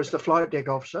then there was the flight deck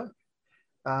officer,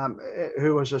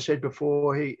 who, as I said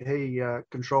before, he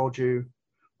controlled you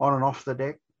on and off the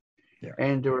deck. Yeah.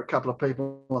 And there were a couple of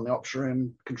people in the ops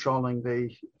room controlling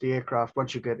the aircraft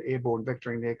once you get airborne,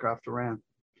 vectoring the aircraft around,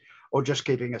 or just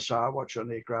keeping a SAR watch on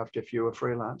the aircraft if you were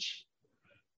freelance.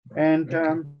 And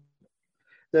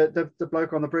the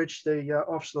bloke on the bridge, the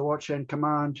officer of the watch and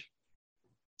command,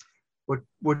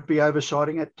 would be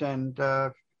oversighting it, and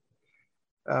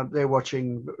they're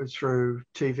watching through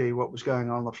TV what was going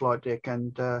on the flight deck,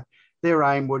 and their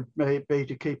aim would be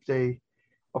to keep the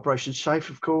operation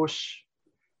safe, of course,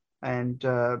 and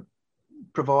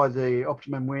provide the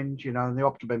optimum wind, and the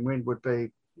optimum wind would be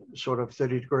sort of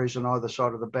 30 degrees on either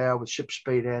side of the bow, with ship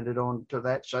speed added on to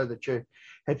that, so that you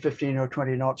had 15 or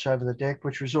 20 knots over the deck,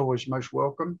 which was always most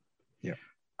welcome. Yeah.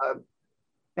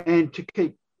 And to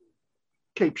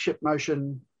keep ship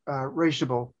motion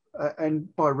reasonable,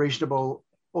 and by reasonable,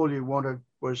 all you wanted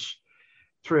was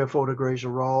 3 or 4 degrees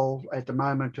of roll at the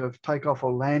moment of takeoff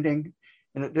or landing,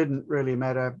 and it didn't really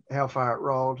matter how far it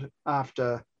rolled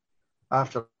after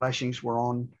lashings were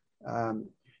on.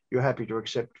 You're happy to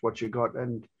accept what you got.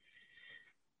 And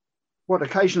what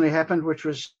occasionally happened, which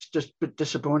was just a bit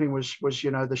disappointing, was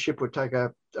the ship would take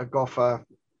a goffer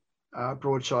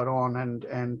broadside on,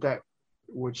 and that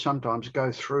would sometimes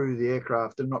go through the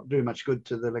aircraft and not do much good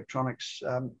to the electronics.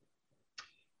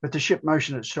 But the ship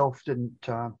motion itself didn't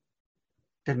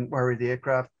worry the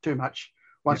aircraft too much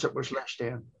once it was lashed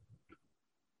down.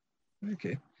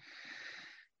 Okay.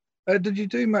 Did you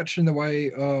do much in the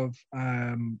way of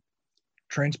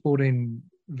transporting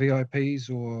VIPs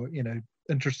or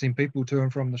interesting people to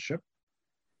and from the ship?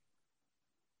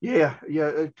 Yeah,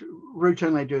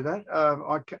 routinely do that.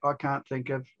 I can't think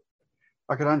of.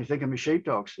 I could only think of my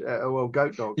sheepdogs,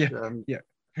 goat dogs. Yeah.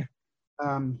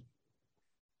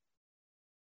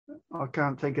 I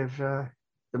can't think of. There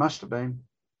must have been.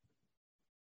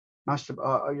 I've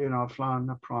flown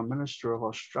the Prime Minister of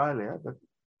Australia, but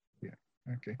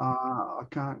Okay. I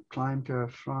can't claim to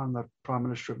have flown the Prime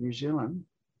Minister of New Zealand.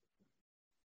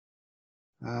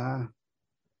 No,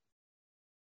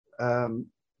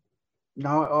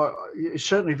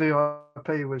 certainly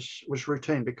VIP was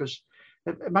routine because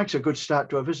it makes a good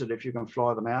start to a visit if you can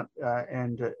fly them out.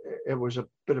 And it was a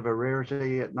bit of a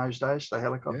rarity in those days, the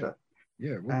helicopter.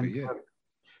 Yeah, it would be, yeah.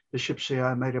 The ship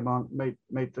CEO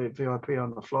meet the VIP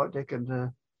on the flight deck,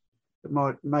 and it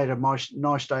made a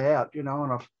nice day out,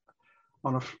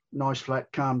 on a nice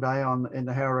flat calm day in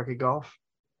the Hauraki Gulf.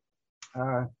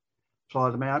 Fly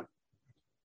them out,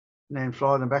 and then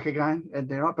fly them back again.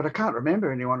 But I can't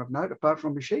remember anyone of note apart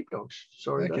from the sheepdogs.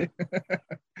 Sorry. Okay.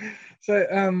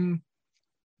 So,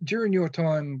 during your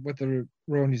time with the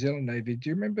Royal New Zealand Navy, do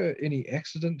you remember any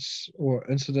accidents or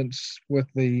incidents with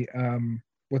the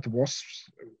Wasps,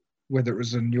 whether it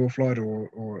was in your flight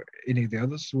or any of the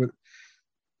others?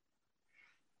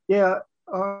 Yeah,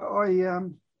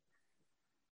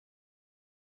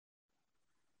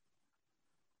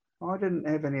 I didn't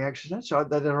have any accidents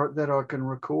that I can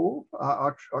recall.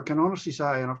 I can honestly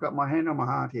say, and I've got my hand on my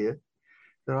heart here,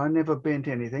 that I never bent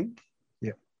anything.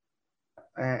 Yeah.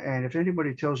 And if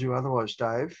anybody tells you otherwise,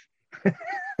 Dave,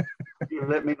 you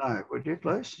let me know, would you,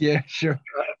 please? Yeah, sure.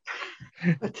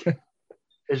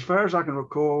 As far as I can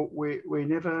recall, we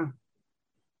never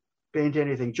bent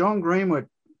anything. John Greenwood,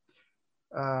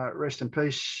 rest in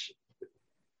peace,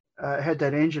 had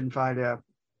that engine failure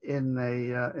in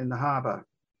the harbour.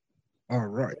 Oh,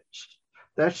 right.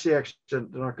 That's the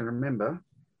accident that I can remember,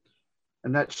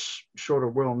 and that's sort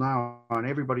of well known.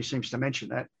 Everybody seems to mention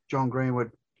that. John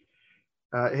Greenwood,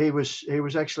 he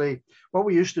was actually, what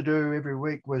we used to do every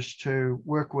week was to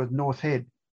work with North Head.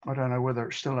 I don't know whether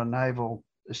it's still a naval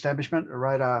establishment, a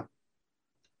radar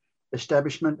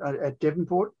establishment at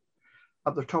Devonport,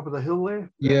 up the top of the hill there.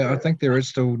 Yeah, I think there is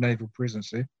still naval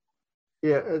presence there.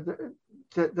 Yeah,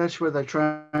 that's where they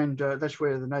trained. That's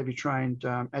where the Navy trained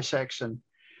ASACs, and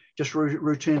just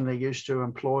routinely used to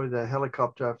employ the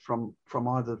helicopter from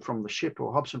either from the ship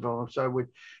or Hobsonville. So we'd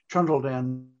trundle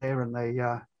down there in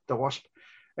the Wasp,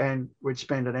 and we'd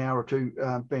spend an hour or two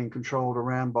being controlled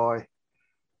around by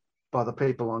the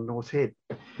people on North Head.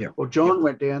 Yeah. Well, John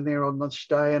went down there on this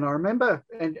day, and I remember,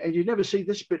 and you never see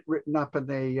this bit written up in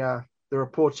the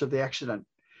reports of the accident.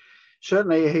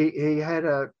 Certainly, he had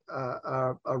a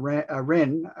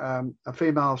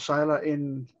female sailor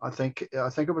in. I think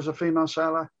it was a female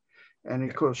sailor, and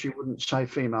of course you wouldn't say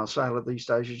female sailor these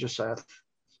days. You just say a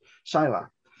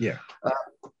sailor. Yeah.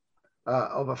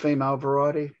 Of a female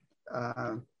variety,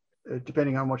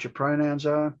 depending on what your pronouns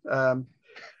are.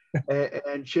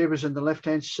 And she was in the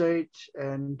left-hand seat,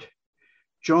 and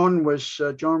John was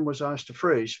asked to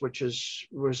freeze, which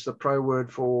was the pro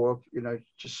word for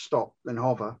just stop and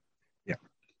hover. Yeah,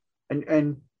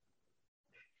 and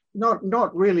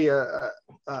not really a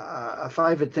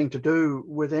favoured thing to do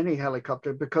with any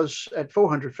helicopter, because at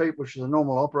 400 feet, which is a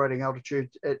normal operating altitude,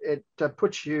 it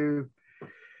puts you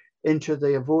into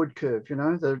the avoid curve.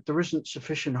 There isn't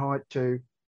sufficient height to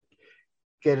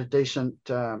get a decent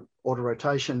auto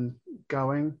rotation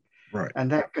going. Right.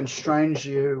 And that constrains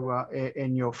you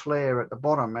in your flare at the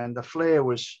bottom. And the flare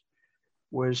was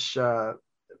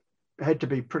had to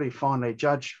be pretty finely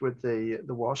judged with the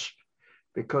Wasp,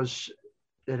 because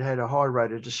it had a high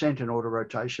rate of descent in auto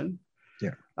rotation.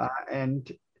 Yeah.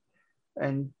 And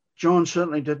John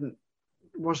certainly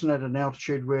wasn't at an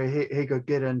altitude where he could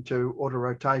get into auto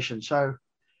rotation. So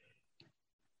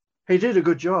he did a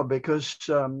good job, because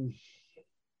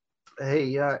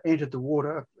he entered the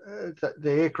water.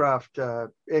 The aircraft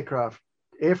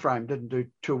airframe didn't do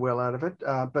too well out of it,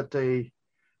 but the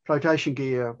flotation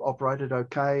gear operated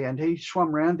okay, and he swam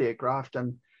around the aircraft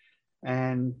and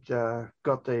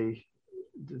got the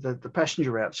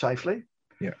passenger out safely.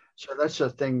 Yeah. So that's a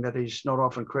thing that he's not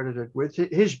often credited with.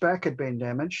 His back had been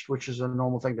damaged, which is a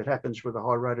normal thing that happens with a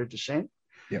high rate of descent.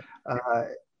 Yeah.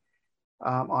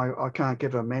 I can't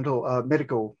give a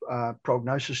medical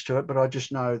prognosis to it, but I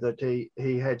just know that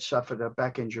he had suffered a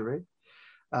back injury.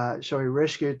 So he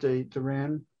rescued the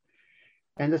round.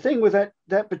 And the thing with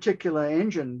that particular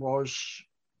engine was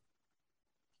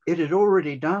it had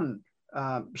already done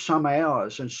some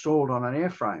hours installed on an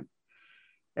airframe.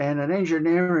 And an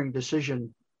engineering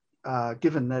decision,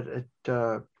 given that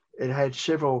it had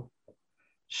several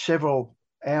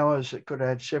hours. It could have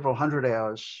had several hundred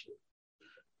hours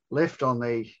left on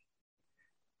the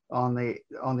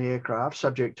aircraft,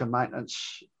 subject to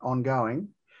maintenance ongoing.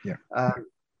 Yeah.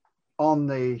 On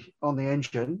the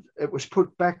engine, it was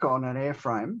put back on an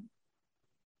airframe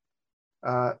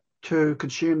to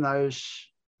consume those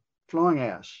flying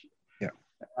hours. Yeah.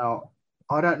 Now,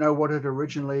 I don't know what had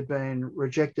originally been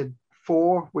rejected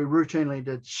for. We routinely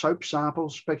did soap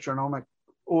samples, spectronomic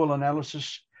oil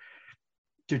analysis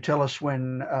to tell us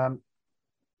when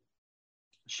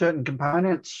certain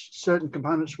components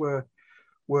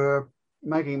were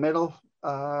making metal.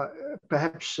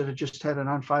 Perhaps it had just had an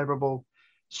unfavourable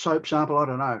soap sample. I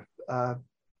don't know.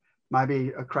 Maybe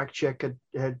a crack check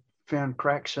had found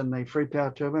cracks in the free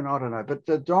power turbine. I don't know. But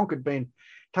the donk had been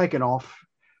taken off,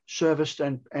 serviced,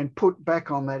 and put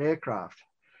back on that aircraft.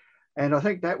 And I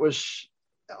think that was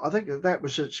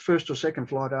its first or second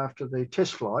flight after the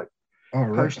test flight,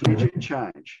 post engine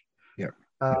change. Yeah.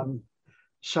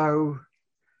 So,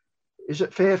 is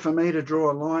it fair for me to draw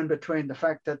a line between the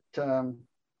fact that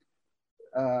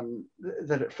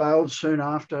that it failed soon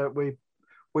after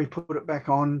we put it back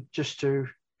on just to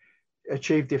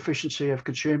achieve the efficiency of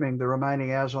consuming the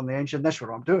remaining hours on the engine? That's what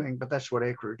I'm doing, but that's what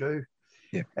aircrew do.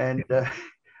 Yeah. And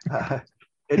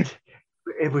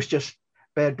it was just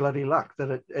bad bloody luck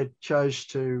that it chose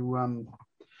to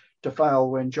fail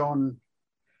when John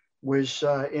was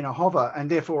in a hover, and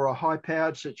therefore a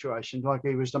high-powered situation, like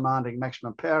he was demanding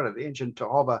maximum power of the engine to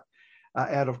hover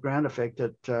out of ground effect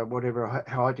at whatever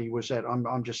height he was at.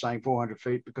 I'm just saying 400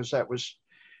 feet because that was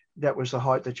the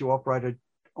height that you operated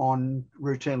on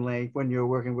routinely when you were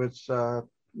working with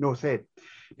North Head,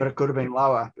 but it could have been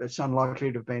lower. It's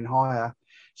unlikely to have been higher.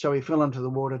 So he fell into the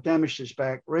water, damaged his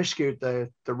back, rescued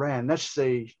the ram. That's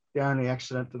the only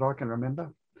accident that I can remember.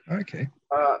 Okay.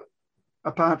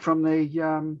 Apart from the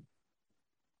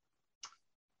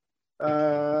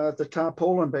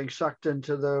tarpaulin being sucked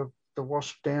into the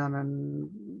Wasp down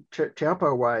in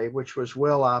Taupo Way, which was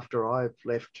well after I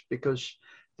left, because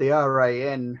the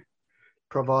RAN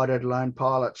provided lone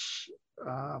pilots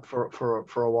for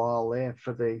a while there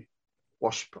for the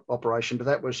Wasp operation, but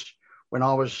that was when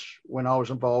I was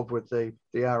involved with the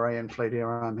RAN fleet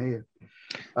arm here.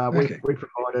 Okay. We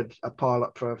provided a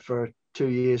pilot for 2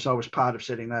 years. I was part of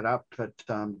setting that up, but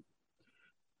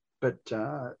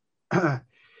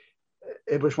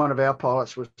it was one of our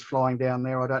pilots was flying down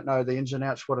there. I don't know the ins and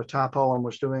outs what a tarpaulin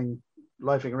was doing,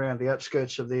 loafing around the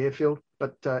outskirts of the airfield,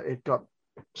 but it got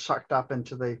sucked up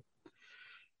into the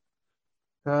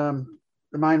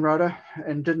main rotor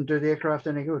and didn't do the aircraft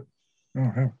any good.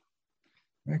 Oh, hell.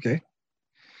 Okay.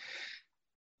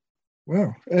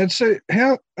 Well, and so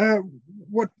how?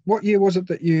 What year was it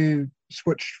that you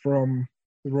switched from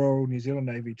the Royal New Zealand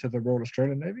Navy to the Royal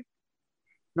Australian Navy?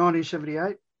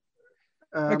 1978.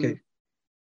 Okay.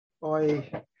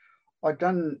 I'd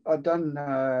done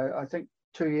I think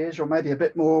 2 years or maybe a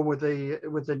bit more with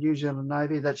the New Zealand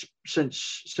Navy. That's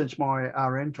since my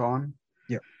RN time.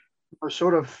 Yeah. I was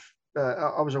sort of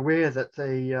I was aware that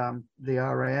the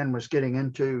RN was getting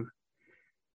into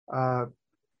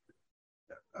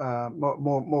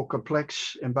more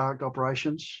complex embarked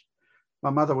operations. My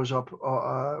mother was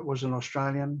an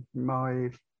Australian.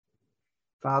 My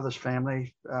father's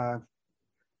family,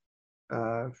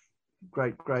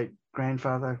 great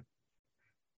grandfather,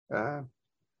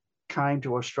 came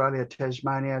to Australia,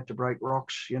 Tasmania, to break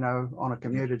rocks, on a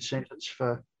commuted sentence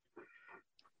for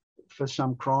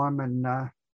some crime in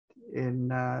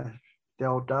the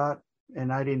old Dart in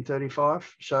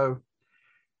 1835. So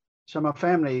my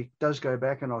family does go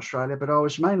back in Australia, but I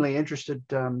was mainly interested.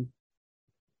 In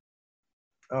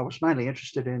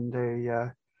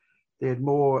the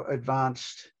more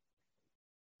advanced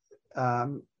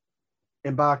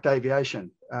embarked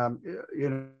aviation.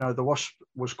 The Wasp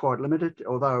was quite limited,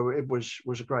 although it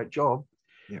was a great job.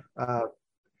 Yeah.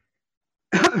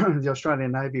 The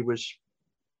Australian Navy was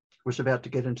about to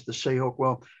get into the Seahawk.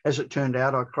 Well, as it turned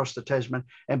out, I crossed the Tasman.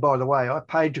 And by the way, I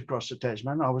paid to cross the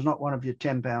Tasman. I was not one of your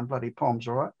 10-pound bloody poms,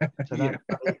 all right? So don't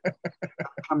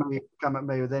come at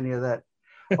me with any of that.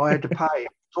 I had to pay a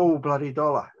full bloody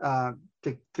dollar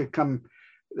to come,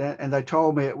 and they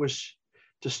told me it was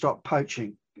to stop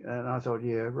poaching. And I thought,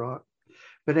 yeah, right.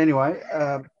 But anyway,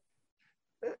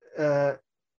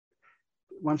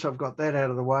 once I've got that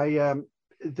out of the way,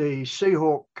 the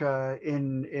Seahawk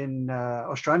in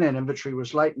Australian inventory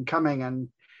was late in coming, and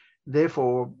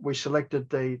therefore we selected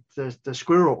the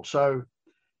Squirrel. So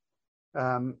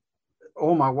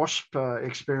all my Wasp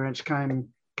experience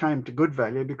came to good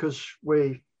value because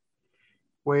we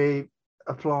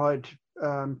applied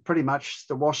pretty much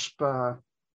the Wasp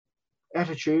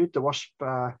attitude, the Wasp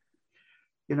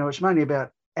it's mainly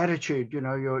about attitude,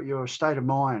 your state of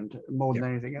mind more than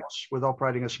anything else with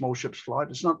operating a small ship's flight.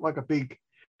 It's not like a big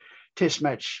test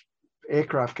match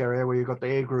aircraft carrier where you've got the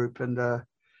air group and the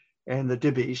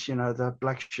dibbies, the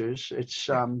black shoes.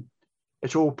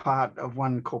 It's all part of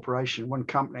one corporation, one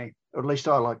company, or at least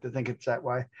I like to think it's that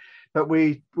way. But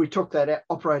we took that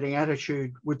operating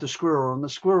attitude with the Squirrel, and the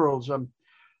Squirrel's a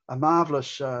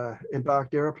marvelous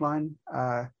embarked aeroplane.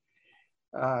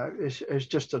 It's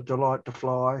just a delight to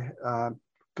fly.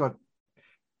 Got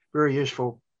very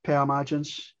useful power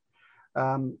margins.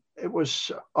 I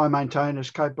maintain,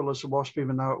 as capable as the Wasp,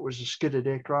 even though it was a skidded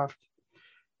aircraft.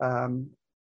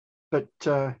 But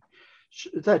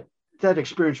that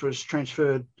experience was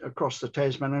transferred across the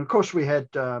Tasman, and of course we had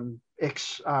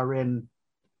ex-RN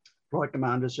flight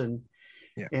commanders in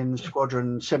the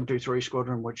squadron, 723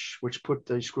 squadron, which put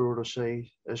the Squirrel to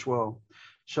sea as well.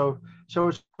 So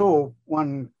it's all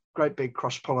one great big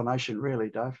cross-pollination, really,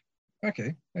 Dave.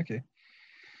 Okay.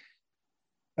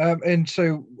 And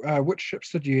so, which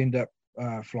ships did you end up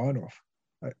flying off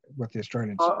with the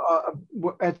Australians?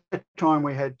 At that time,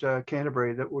 we had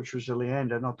Canterbury, which was the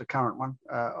Leander, not the current one,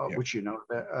 which you know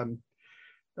about.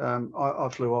 I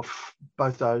flew off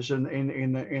both those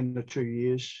in the 2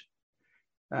 years.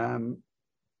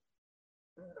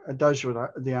 Those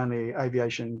were the only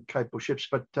aviation capable ships.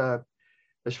 But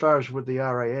as far as with the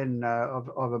RAN,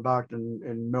 I've embarked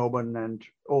in Melbourne and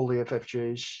all the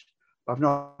FFGs. I've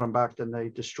not embarked in the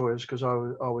destroyers because I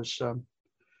was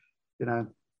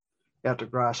out to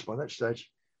grass by that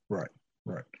stage. Right.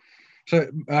 So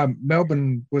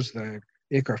Melbourne was the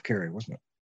aircraft carrier, wasn't it?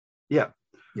 Yeah.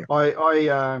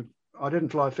 I didn't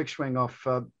fly fixed wing off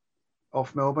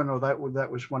Melbourne, or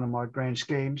that was one of my grand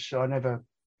schemes. So I never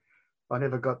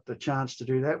got the chance to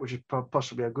do that, which is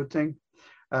possibly a good thing.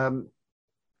 I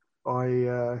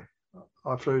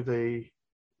flew the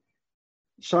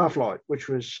Starflight, which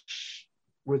was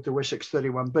with the Wessex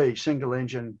 31B single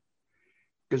engine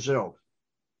Gazelle.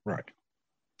 Right.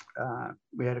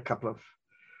 We had a couple of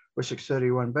Wessex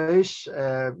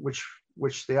 31Bs,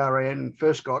 which the RAN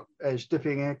first got as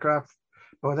dipping aircraft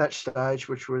by that stage,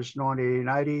 which was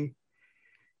 1980,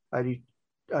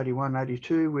 81,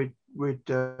 82. We'd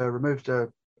removed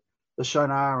the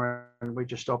sonar and we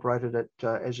just operated it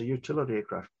as a utility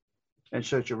aircraft and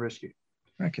search and rescue.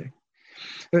 Okay.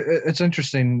 It's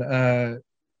interesting.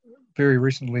 Very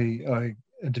recently, I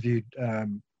interviewed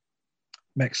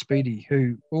Max Speedy,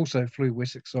 who also flew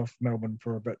Wessex off Melbourne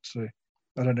for a bit. So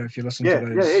I don't know if you listen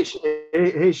to those.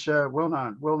 Yeah, he's a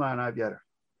well-known aviator.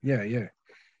 Yeah.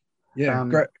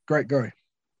 Great guy.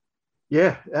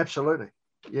 Yeah, absolutely.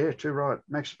 Yeah, too right.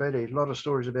 Max Speedy, a lot of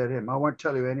stories about him. I won't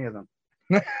tell you any of them.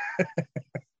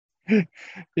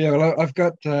 Yeah, well, I've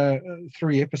got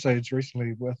 3 episodes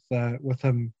recently with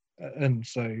him in,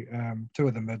 so 2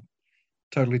 of them are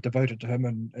totally devoted to him,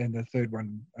 and the third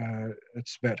one,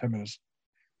 it's about him and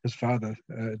his father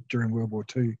during World War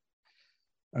II.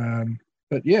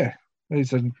 But yeah,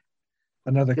 he's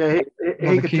another. Yeah,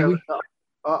 he could Kiwi. tell.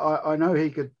 I know he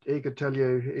could tell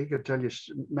you,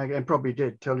 and probably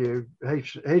did tell you.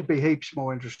 He'd be heaps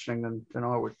more interesting than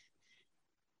I would.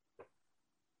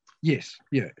 Yes,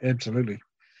 yeah, absolutely.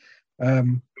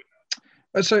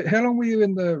 So how long were you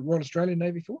in the Royal Australian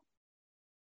Navy for?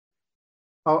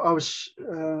 I was,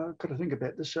 got to think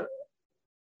about this. I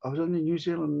was in the New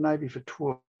Zealand Navy for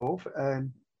 12,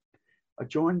 and I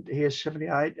joined here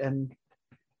 78 and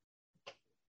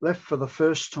left for the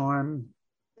first time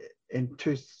in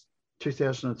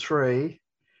 2003,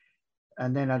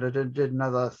 and then I did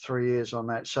another 3 years on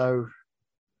that. So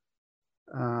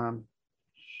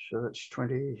that's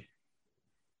 22,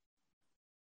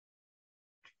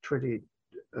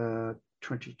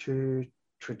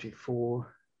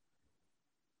 24,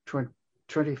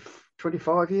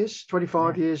 25 years.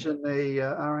 25 years in the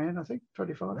RAN, I think.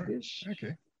 25 years.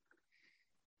 Okay.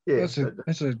 Yeah,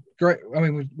 that's a great. I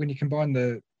mean, when you combine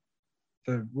the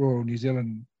Royal New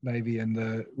Zealand Navy and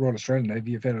the Royal Australian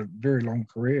Navy, you've had a very long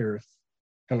career with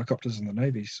helicopters in the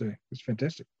Navy, so it's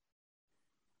fantastic.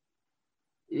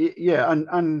 Yeah,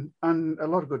 and a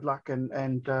lot of good luck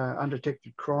and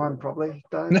undetected crime, probably,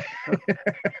 Dave.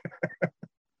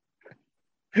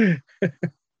 Do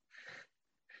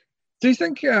you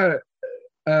think the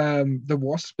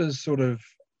Wasp is sort of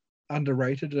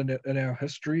underrated in our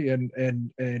history and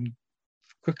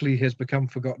quickly has become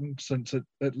forgotten since it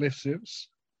left service?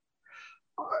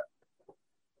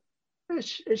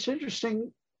 It's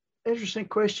interesting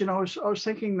question. I was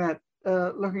thinking that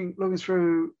looking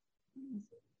through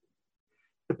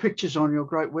the pictures on your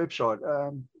great website.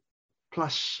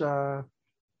 Plus, I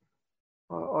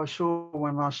saw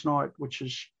one last night, which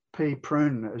is P.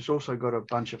 Prune has also got a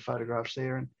bunch of photographs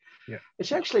there, and yeah,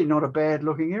 it's actually not a bad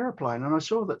looking aeroplane. And I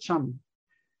saw that some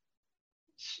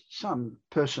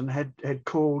person had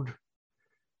called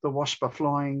the Wasp a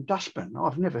flying dustbin.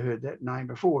 I've never heard that name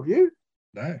before. Have you?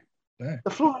 no.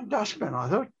 The flying dustbin. I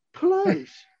thought,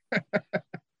 please. I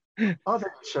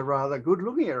think it's a rather good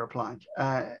looking aeroplane.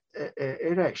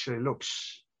 It actually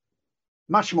looks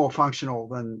much more functional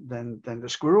than the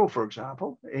Squirrel, for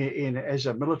example, as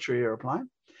a military aeroplane.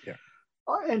 Yeah.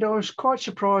 And I was quite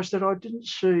surprised that I didn't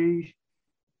see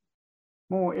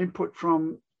more input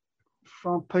from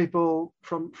people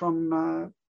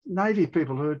from Navy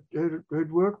people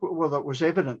who'd worked. Well, that was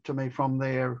evident to me from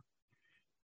their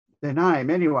name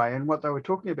anyway, and what they were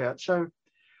talking about. So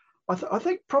I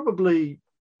think probably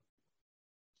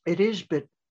it is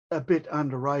a bit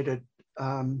underrated.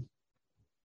 But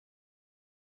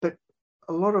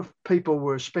a lot of people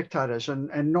were spectators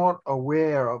and not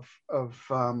aware of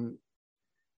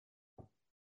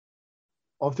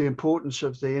the importance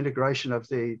of the integration of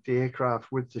the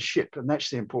aircraft with the ship. And that's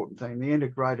the important thing, the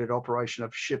integrated operation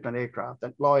of ship and aircraft,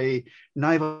 i.e.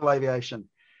 naval aviation.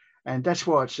 And that's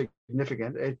why it's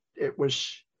significant. It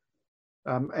was,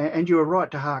 and you were right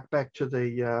to hark back to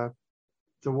the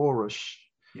walrus.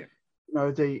 Yeah. You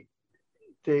know, the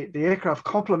aircraft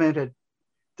complemented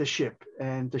the ship,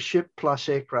 and the ship plus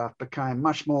aircraft became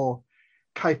much more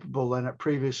capable than it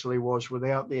previously was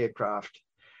without the aircraft.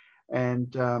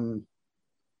 And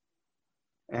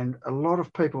a lot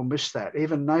of people miss that.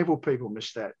 Even naval people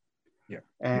miss that. Yeah.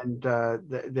 And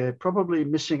they're probably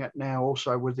missing it now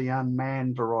also with the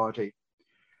unmanned variety.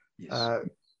 yes.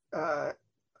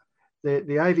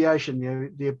 The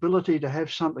aviation, the ability to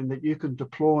have something that you can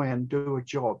deploy and do a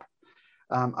job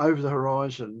over the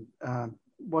horizon,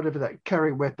 whatever that,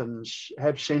 carry weapons,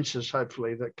 have sensors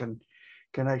hopefully that can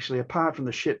actually, apart from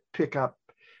the ship, pick up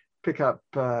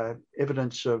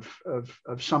evidence of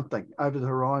something over the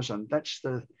horizon. That's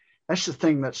the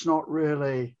thing that's not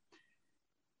really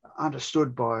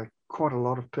understood by quite a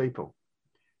lot of people.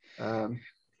 And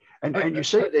you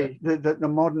see the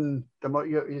modern,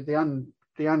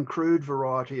 the uncrewed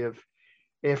variety of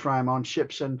airframe on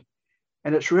ships, and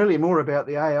it's really more about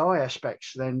the AI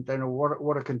aspects than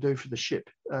what it can do for the ship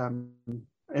in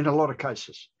a lot of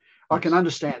cases. I can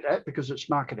understand that because it's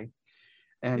marketing,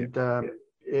 and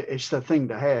it's the thing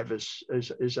to have is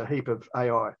a heap of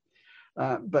AI,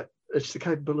 but it's the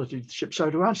capability of the ship.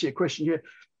 So to answer your question, yeah,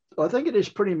 I think it is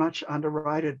pretty much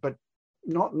underrated, but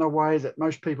not in the way that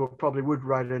most people probably would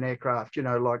rate an aircraft, you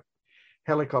know, like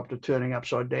helicopter turning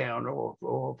upside down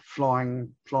or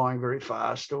flying very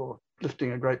fast or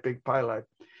lifting a great big payload.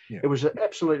 Yeah. It was an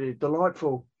absolutely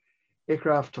delightful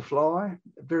aircraft to fly,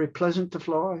 very pleasant to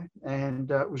fly, and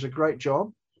it was a great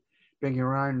job being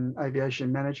your own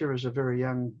aviation manager as a very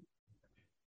young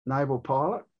naval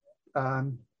pilot. Yeah,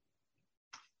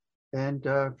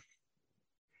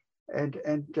 I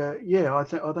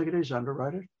think it is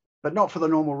underrated, but not for the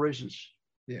normal reasons.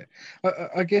 Yeah,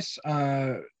 I guess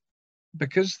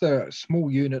because they're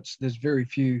small units, there's very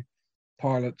few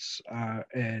pilots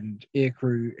and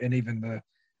aircrew, and even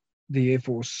the Air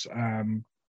Force,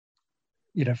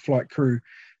 flight crew.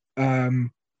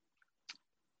 At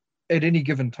any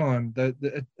given time,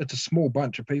 it's a small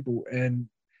bunch of people, and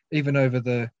even over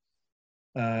the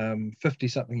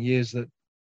 50-something years that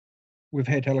we've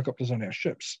had helicopters on our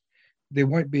ships, there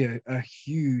won't be a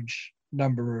huge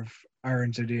number of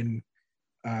RNZN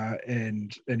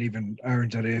and even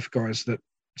RNZF guys that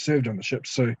served on the ships.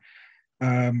 So,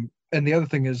 and the other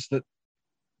thing is that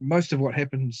most of what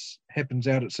happens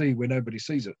out at sea where nobody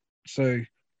sees it. So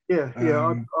I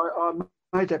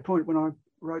made that point when I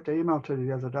wrote the email to you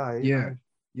the other day.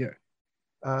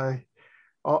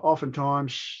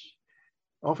 Oftentimes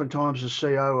the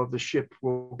CO of the ship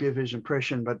will give his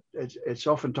impression, but it's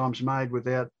oftentimes made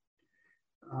without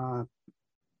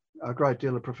a great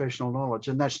deal of professional knowledge,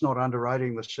 and that's not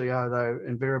underrating the CO. Though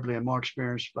invariably, in my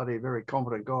experience, bloody very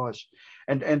competent guys.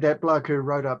 And that bloke who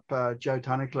wrote up Joe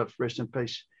Tunnicliffe, rest in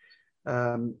peace.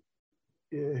 I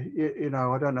don't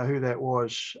know who that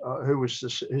was, who was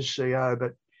his CO,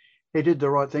 but he did the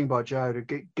right thing by Joe to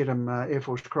get him Air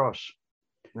Force Cross,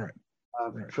 right,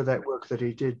 for that work that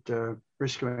he did,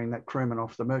 rescuing that crewman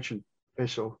off the merchant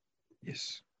vessel.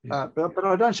 Yes. But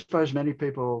I don't suppose many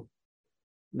people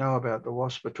know about the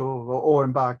Wasp at all, or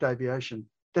embarked aviation.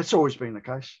 That's always been the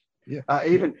case. Yeah.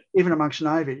 Even amongst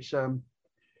navies, you'll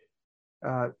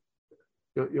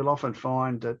often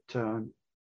find that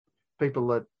people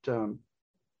that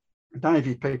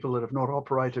Navy people that have not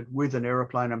operated with an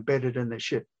aeroplane embedded in their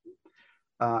ship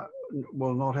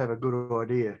will not have a good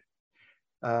idea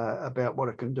about what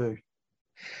it can do.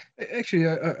 Actually,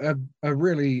 a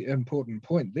really important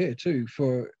point there too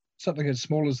for something as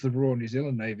small as the Royal New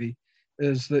Zealand Navy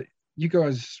is that you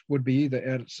guys would be either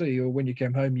out at sea or when you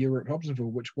came home, you were at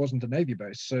Hobsonville, which wasn't a Navy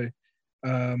base. So,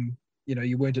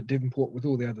 you weren't at Devonport with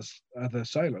all the other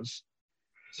sailors.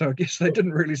 So I guess they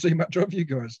didn't really see much of you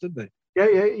guys, did they?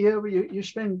 Yeah. Well, you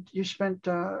spent in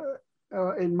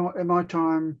my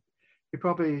time, you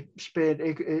probably spent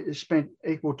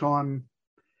equal time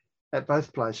at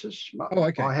both places. Oh,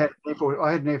 okay. I had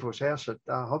an Air Force house at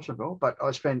Hobsonville, but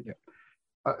I spent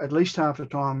at least half the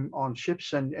time on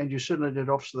ships, and you certainly did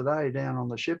Officer of the Day down on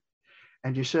the ship,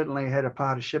 and you certainly had a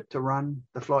part of ship to run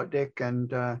the flight deck and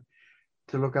to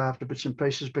look after bits and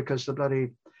pieces, because the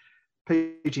bloody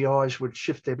PTIs would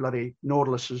shift their bloody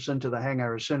Nautiluses into the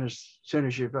hangar as soon as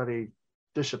you bloody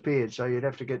disappeared. So you'd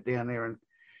have to get down there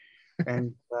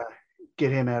and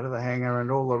get him out of the hangar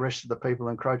and all the rest of the people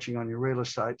encroaching on your real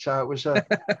estate. So it was an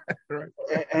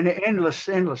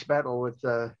endless battle with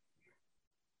the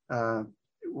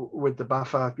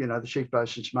buffer, the chief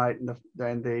bosun's mate and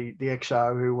the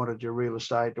XO who wanted your real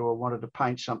estate or wanted to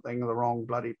paint something the wrong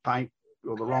bloody paint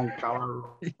or the wrong colour.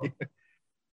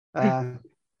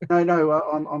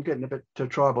 No, I'm getting a bit too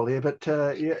tribal here, but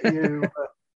you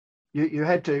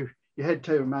had to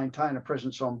maintain a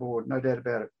presence on board, no doubt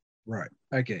about it. Right.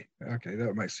 Okay,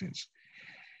 that makes sense.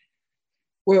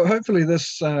 Well, hopefully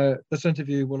this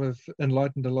interview will have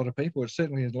enlightened a lot of people. It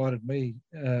certainly enlightened me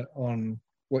on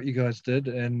what you guys did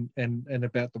and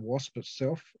about the Wasp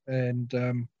itself. And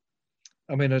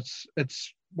I mean, it's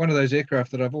one of those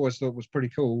aircraft that I've always thought was pretty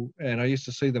cool, and I used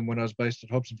to see them when I was based at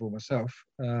Hobsonville myself,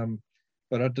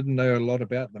 but I didn't know a lot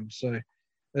about them. So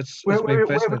it's been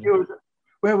fascinating.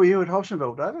 Where were you at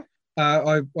Hobsonville, David?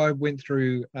 I went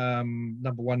through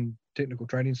number 1 technical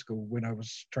training school when I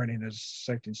was training as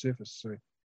safety and surface. So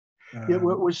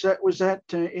was that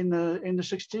in the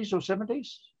 60s or 70s?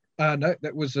 No,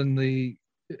 that was in the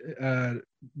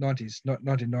 90s,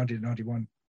 1990 to 91.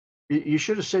 You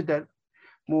should have said that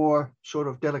more sort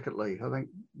of delicately, I think,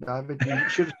 David. You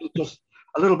should have just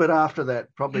a little bit after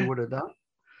that, probably would have done.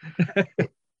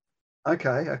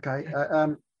 Okay.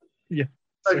 Yeah.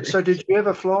 So did you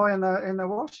ever fly in the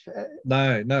Wasp?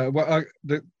 No. Well,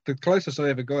 the closest I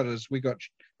ever got is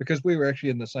because we were actually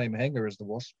in the same hangar as the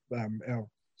Wasp. Our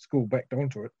school backed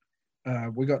onto it.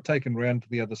 We got taken round to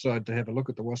the other side to have a look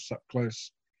at the Wasps up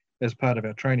close as part of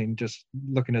our training, just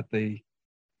looking at the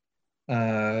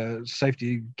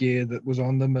safety gear that was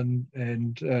on them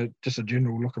and just a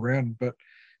general look around. But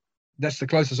that's the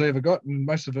closest I ever got, and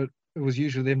most of it was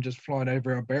usually them just flying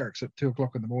over our barracks at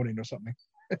 2:00 in the morning or something.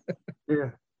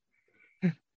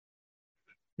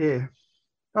 Yeah.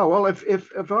 Oh well,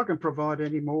 if I can provide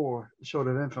any more sort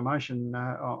of information,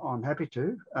 I'm happy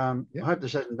to. I hope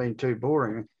this hasn't been too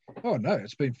boring. Oh no,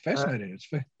 it's been fascinating.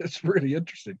 It's really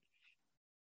interesting.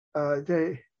 I've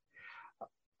got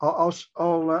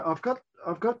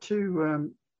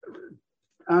to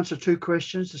answer 2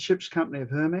 questions: the ship's company of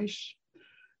Hermes,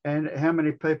 and how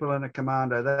many people in a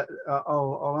commando. That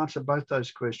I'll answer both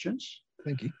those questions.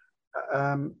 Thank you.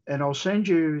 And I'll send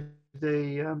you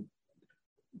the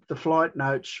flight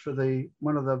notes for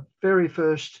one of the very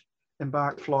first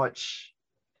embarked flights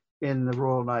in the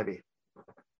Royal Navy.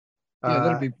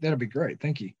 Yeah, that'd be great.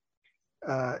 Thank you.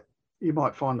 You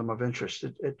might find them of interest.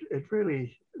 It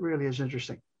really is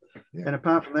interesting. Yeah. And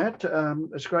apart from that,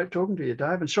 it's great talking to you,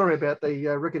 Dave. And sorry about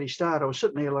the rickety start. I was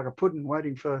sitting here like a pudding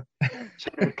waiting for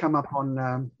something to come up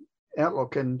on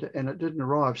Outlook, and it didn't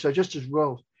arrive. So just as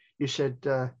well, you said,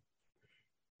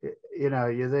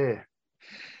 you're there.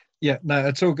 Yeah, no,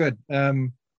 it's all good.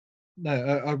 No,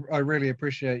 I really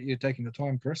appreciate you taking the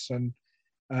time, Chris, and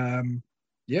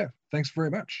thanks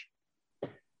very much.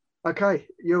 Okay,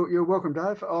 you're welcome,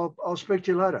 Dave. I'll speak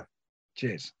to you later.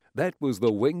 Cheers. That was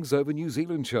the Wings Over New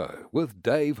Zealand show with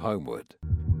Dave Homewood.